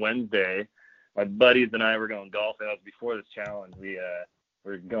on Wednesday. My buddies and I were going golfing. That was before this challenge. We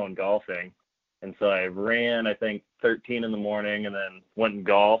were going golfing. And so I ran, I think, 13 in the morning, and then went and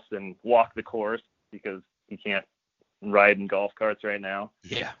golfed and walked the course because you can't ride in golf carts right now.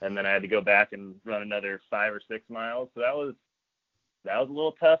 Yeah. And then I had to go back and run another 5 or 6 miles. So that was a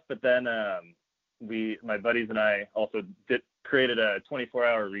little tough. But then my buddies and I also created a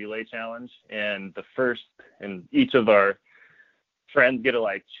 24-hour relay challenge, and each of our friends get to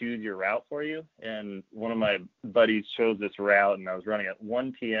like choose your route for you. And one of my buddies chose this route, and I was running at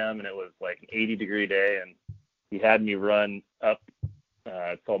 1 p.m. and it was like an 80-degree day, and he had me run up.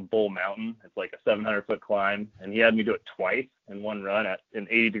 It's called Bull Mountain. It's like a 700-foot climb, and he had me do it twice in one run in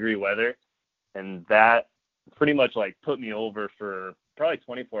 80-degree weather, and that pretty much like put me over for probably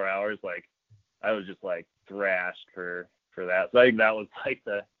 24 hours. Like I was just like thrashed for that. So I think that was like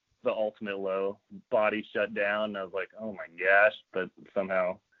the ultimate low. Body shut down. And I was like, oh my gosh, but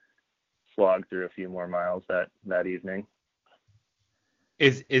somehow slogged through a few more miles that evening.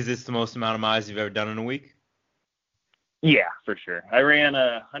 Is this the most amount of miles you've ever done in a week? Yeah, for sure. I ran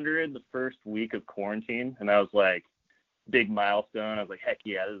 100 the first week of quarantine, and I was like, big milestone. I was like, heck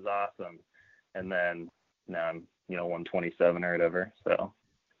yeah, this is awesome. And then now I'm 127 or whatever. So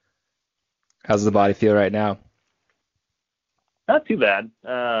how's the body feel right now? Not too bad.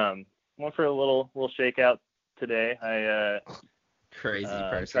 Went for a little shakeout today. Crazy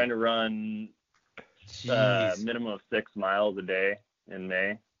person. Trying to run minimum of 6 miles a day in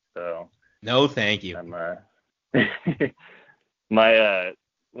May. So no, thank you. I'm one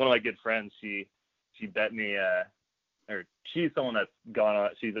of my good friends. She bet me, or she's someone that's gone on.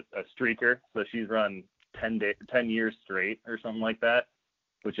 She's a streaker, so she's run 10 years straight or something like that,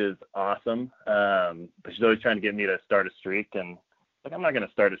 which is awesome. But she's always trying to get me to start a streak, and like, I'm not going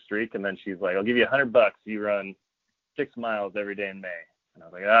to start a streak. And then she's like, I'll give you $100. You run 6 miles every day in May. And I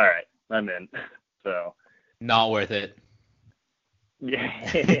was like, all right, I'm in. So not worth it.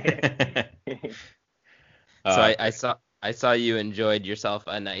 Yeah. So I saw you enjoyed yourself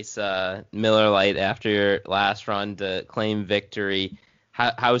a nice Miller Lite after your last run to claim victory.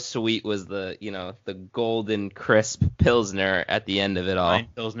 How sweet was the golden crisp Pilsner at the end of it all?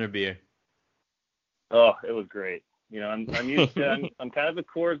 Pilsner beer. Oh, it was great. I'm used to I'm kind of a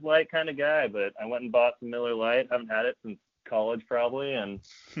Coors Light kind of guy, but I went and bought some Miller Lite. Haven't had it since college probably, and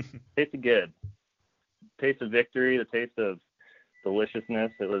tasted good. Taste of victory, the taste of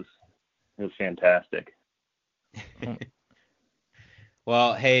deliciousness. It was fantastic.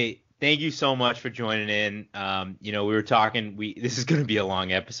 Well, hey, thank you so much for joining in. We were talking. This is going to be a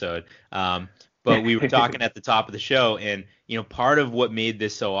long episode, but we were talking at the top of the show, and part of what made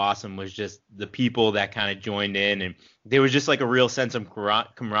this so awesome was just the people that kind of joined in, and there was just like a real sense of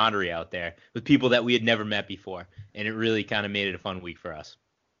camaraderie out there with people that we had never met before, and it really kind of made it a fun week for us.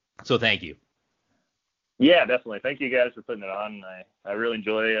 So thank you. Yeah, definitely. Thank you guys for putting it on. I really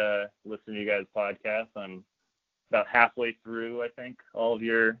enjoy listening to you guys' podcasts. I'm about halfway through, I think, all of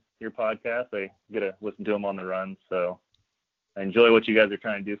your podcasts. I get to listen to them on the run, so I enjoy what you guys are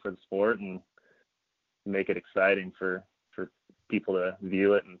trying to do for the sport and make it exciting for people to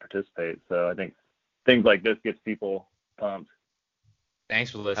view it and participate. So I think things like this gets people pumped.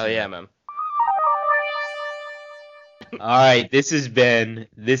 Thanks for listening. Oh yeah, man. All right, this has been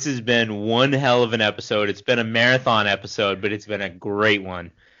one hell of an episode. It's been a marathon episode, but it's been a great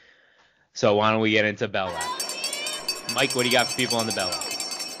one. So why don't we get into Bell Lap? Mike, what do you got for people on the Bell Lap?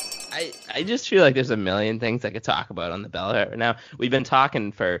 I just feel like there's a million things I could talk about on the Bell Lap right now. We've been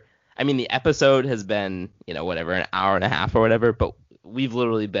talking the episode has been, whatever, an hour and a half or whatever, but we've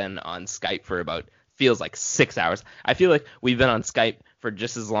literally been on Skype for feels like 6 hours. I feel like we've been on Skype for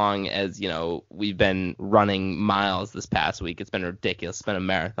just as long as, we've been running miles this past week. It's been ridiculous. It's been a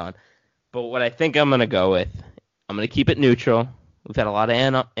marathon. But what I think I'm going to go with, I'm going to keep it neutral. We've had a lot of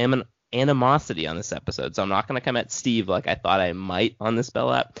animosity on this episode, so I'm not going to come at Steve like I thought I might on this Bell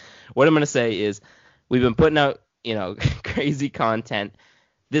Lap. What I'm going to say is we've been putting out, crazy content.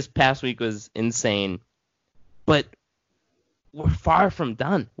 This past week was insane, but we're far from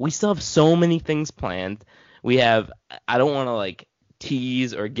done. We still have so many things planned. I don't want to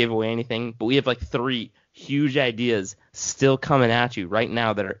tease or give away anything, but we have 3 huge ideas still coming at you right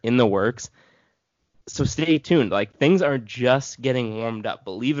now that are in the works. So stay tuned. Things are just getting warmed up.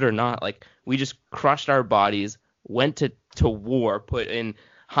 Believe it or not, we just crushed our bodies, went to war, put in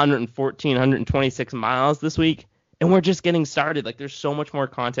 114, 126 miles this week, and we're just getting started. There's so much more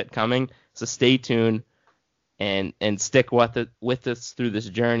content coming. So stay tuned and stick with us through this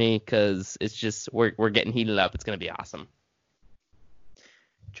journey, because it's just we're getting heated up. It's gonna be awesome.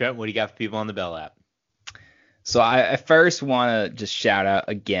 Trent, what do you got for people on the Bell Lap? So I first want to just shout out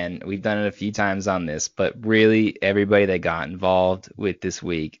again. We've done it a few times on this, but really everybody that got involved with this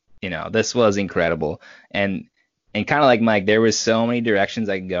week, this was incredible. And kind of like Mike, there was so many directions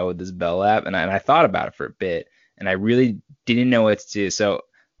I could go with this Bell Lap, and I thought about it for a bit, and I really didn't know what to do. So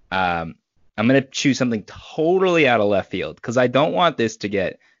I'm going to choose something totally out of left field, because I don't want this to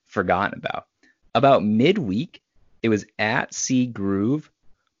get forgotten about. About midweek, It was at C Groove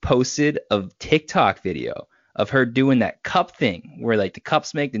posted a TikTok video of her doing that cup thing where like the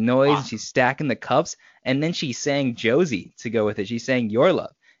cups make the noise and she's stacking the cups, and then she sang Josie to go with it. She sang Your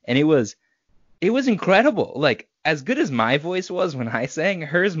Love, and it was incredible. Like, as good as my voice was when I sang,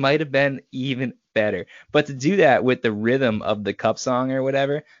 hers might have been even better. But to do that with the rhythm of the cup song or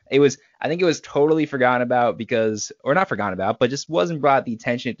whatever, I think it was totally forgotten about not forgotten about, but just wasn't brought the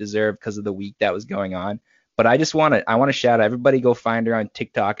attention it deserved because of the week that was going on. But I want to shout out, everybody go find her on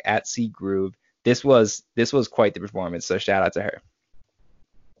TikTok at C Groove. This was quite the performance, so shout out to her.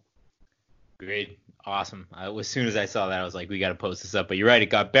 Great. Awesome. As soon as I saw that, I was like, we got to post this up. But you're right,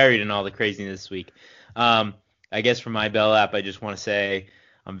 it got buried in all the craziness this week. I guess for my Bell app, I just want to say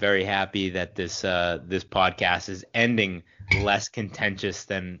I'm very happy that this podcast is ending less contentious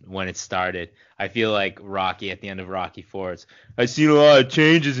than when it started. I feel like Rocky at the end of Rocky IV. I've seen a lot of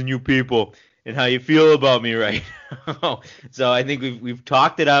changes in you people and how you feel about me right now. So I think we've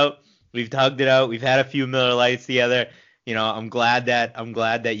talked it out. We've tugged it out. We've had a few Miller Lights together. You know, I'm glad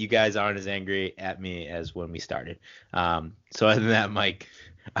that you guys aren't as angry at me as when we started. So other than that, Mike,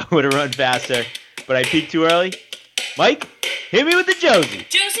 I would have run faster, but I peaked too early. Mike, hit me with the Josie.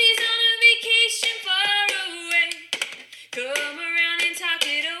 Josie's on a vacation far away. Come around and talk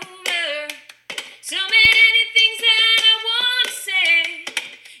it over. So many things that I want to say.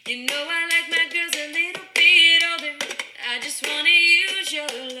 You know I like my girls a little bit older. I just want to use your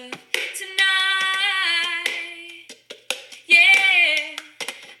love tonight. Yeah,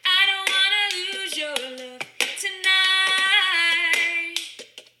 I don't want to lose your love tonight.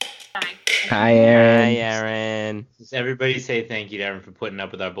 Hi, Aaron. Hi, Aaron. Does everybody say thank you to Aaron for putting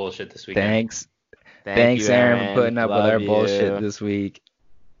up with our bullshit this week? Thanks, Thank you, Aaron, for putting up Love with our you. bullshit this week.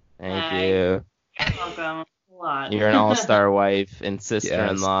 Thank you. Welcome. A lot. You're an all-star wife and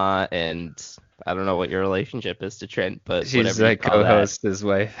sister-in-law, and I don't know what your relationship is to Trent, but She's whatever like you call co-host, his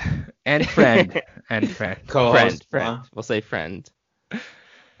wife, and friend, Co-host. friend. We'll say friend. All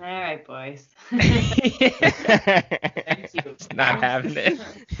right, boys. Thank you. Not having it.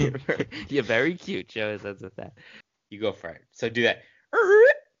 You're very cute, Joe. That's with that. You go for it. So do that.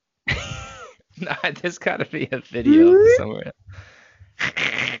 Nah, there's gotta be a video somewhere.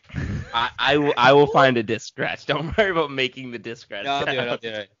 I will find a disc scratch. Don't worry about making the disc scratch. No, I'll do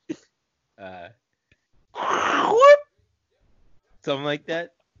it. Something like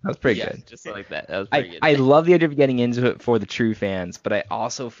that. That was pretty Yeah, good. just like that. That was pretty good. I love the idea of getting into it for the true fans, but I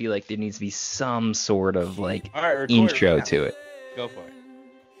also feel like there needs to be some sort of like All right, record intro right now. to it. Go for it.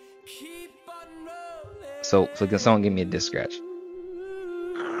 So can someone give me a disc scratch?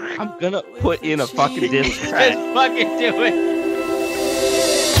 I'm gonna put in a fucking disc scratch. Just fucking do it.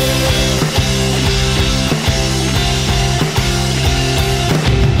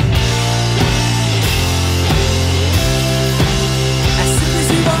 As soon as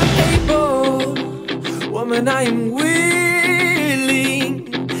you are able, woman, I am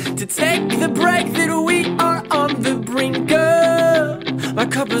willing to take the break that we are on the brink of. My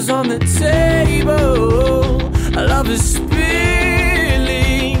cup is on the table, our love is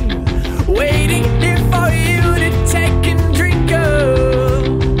spilling, waiting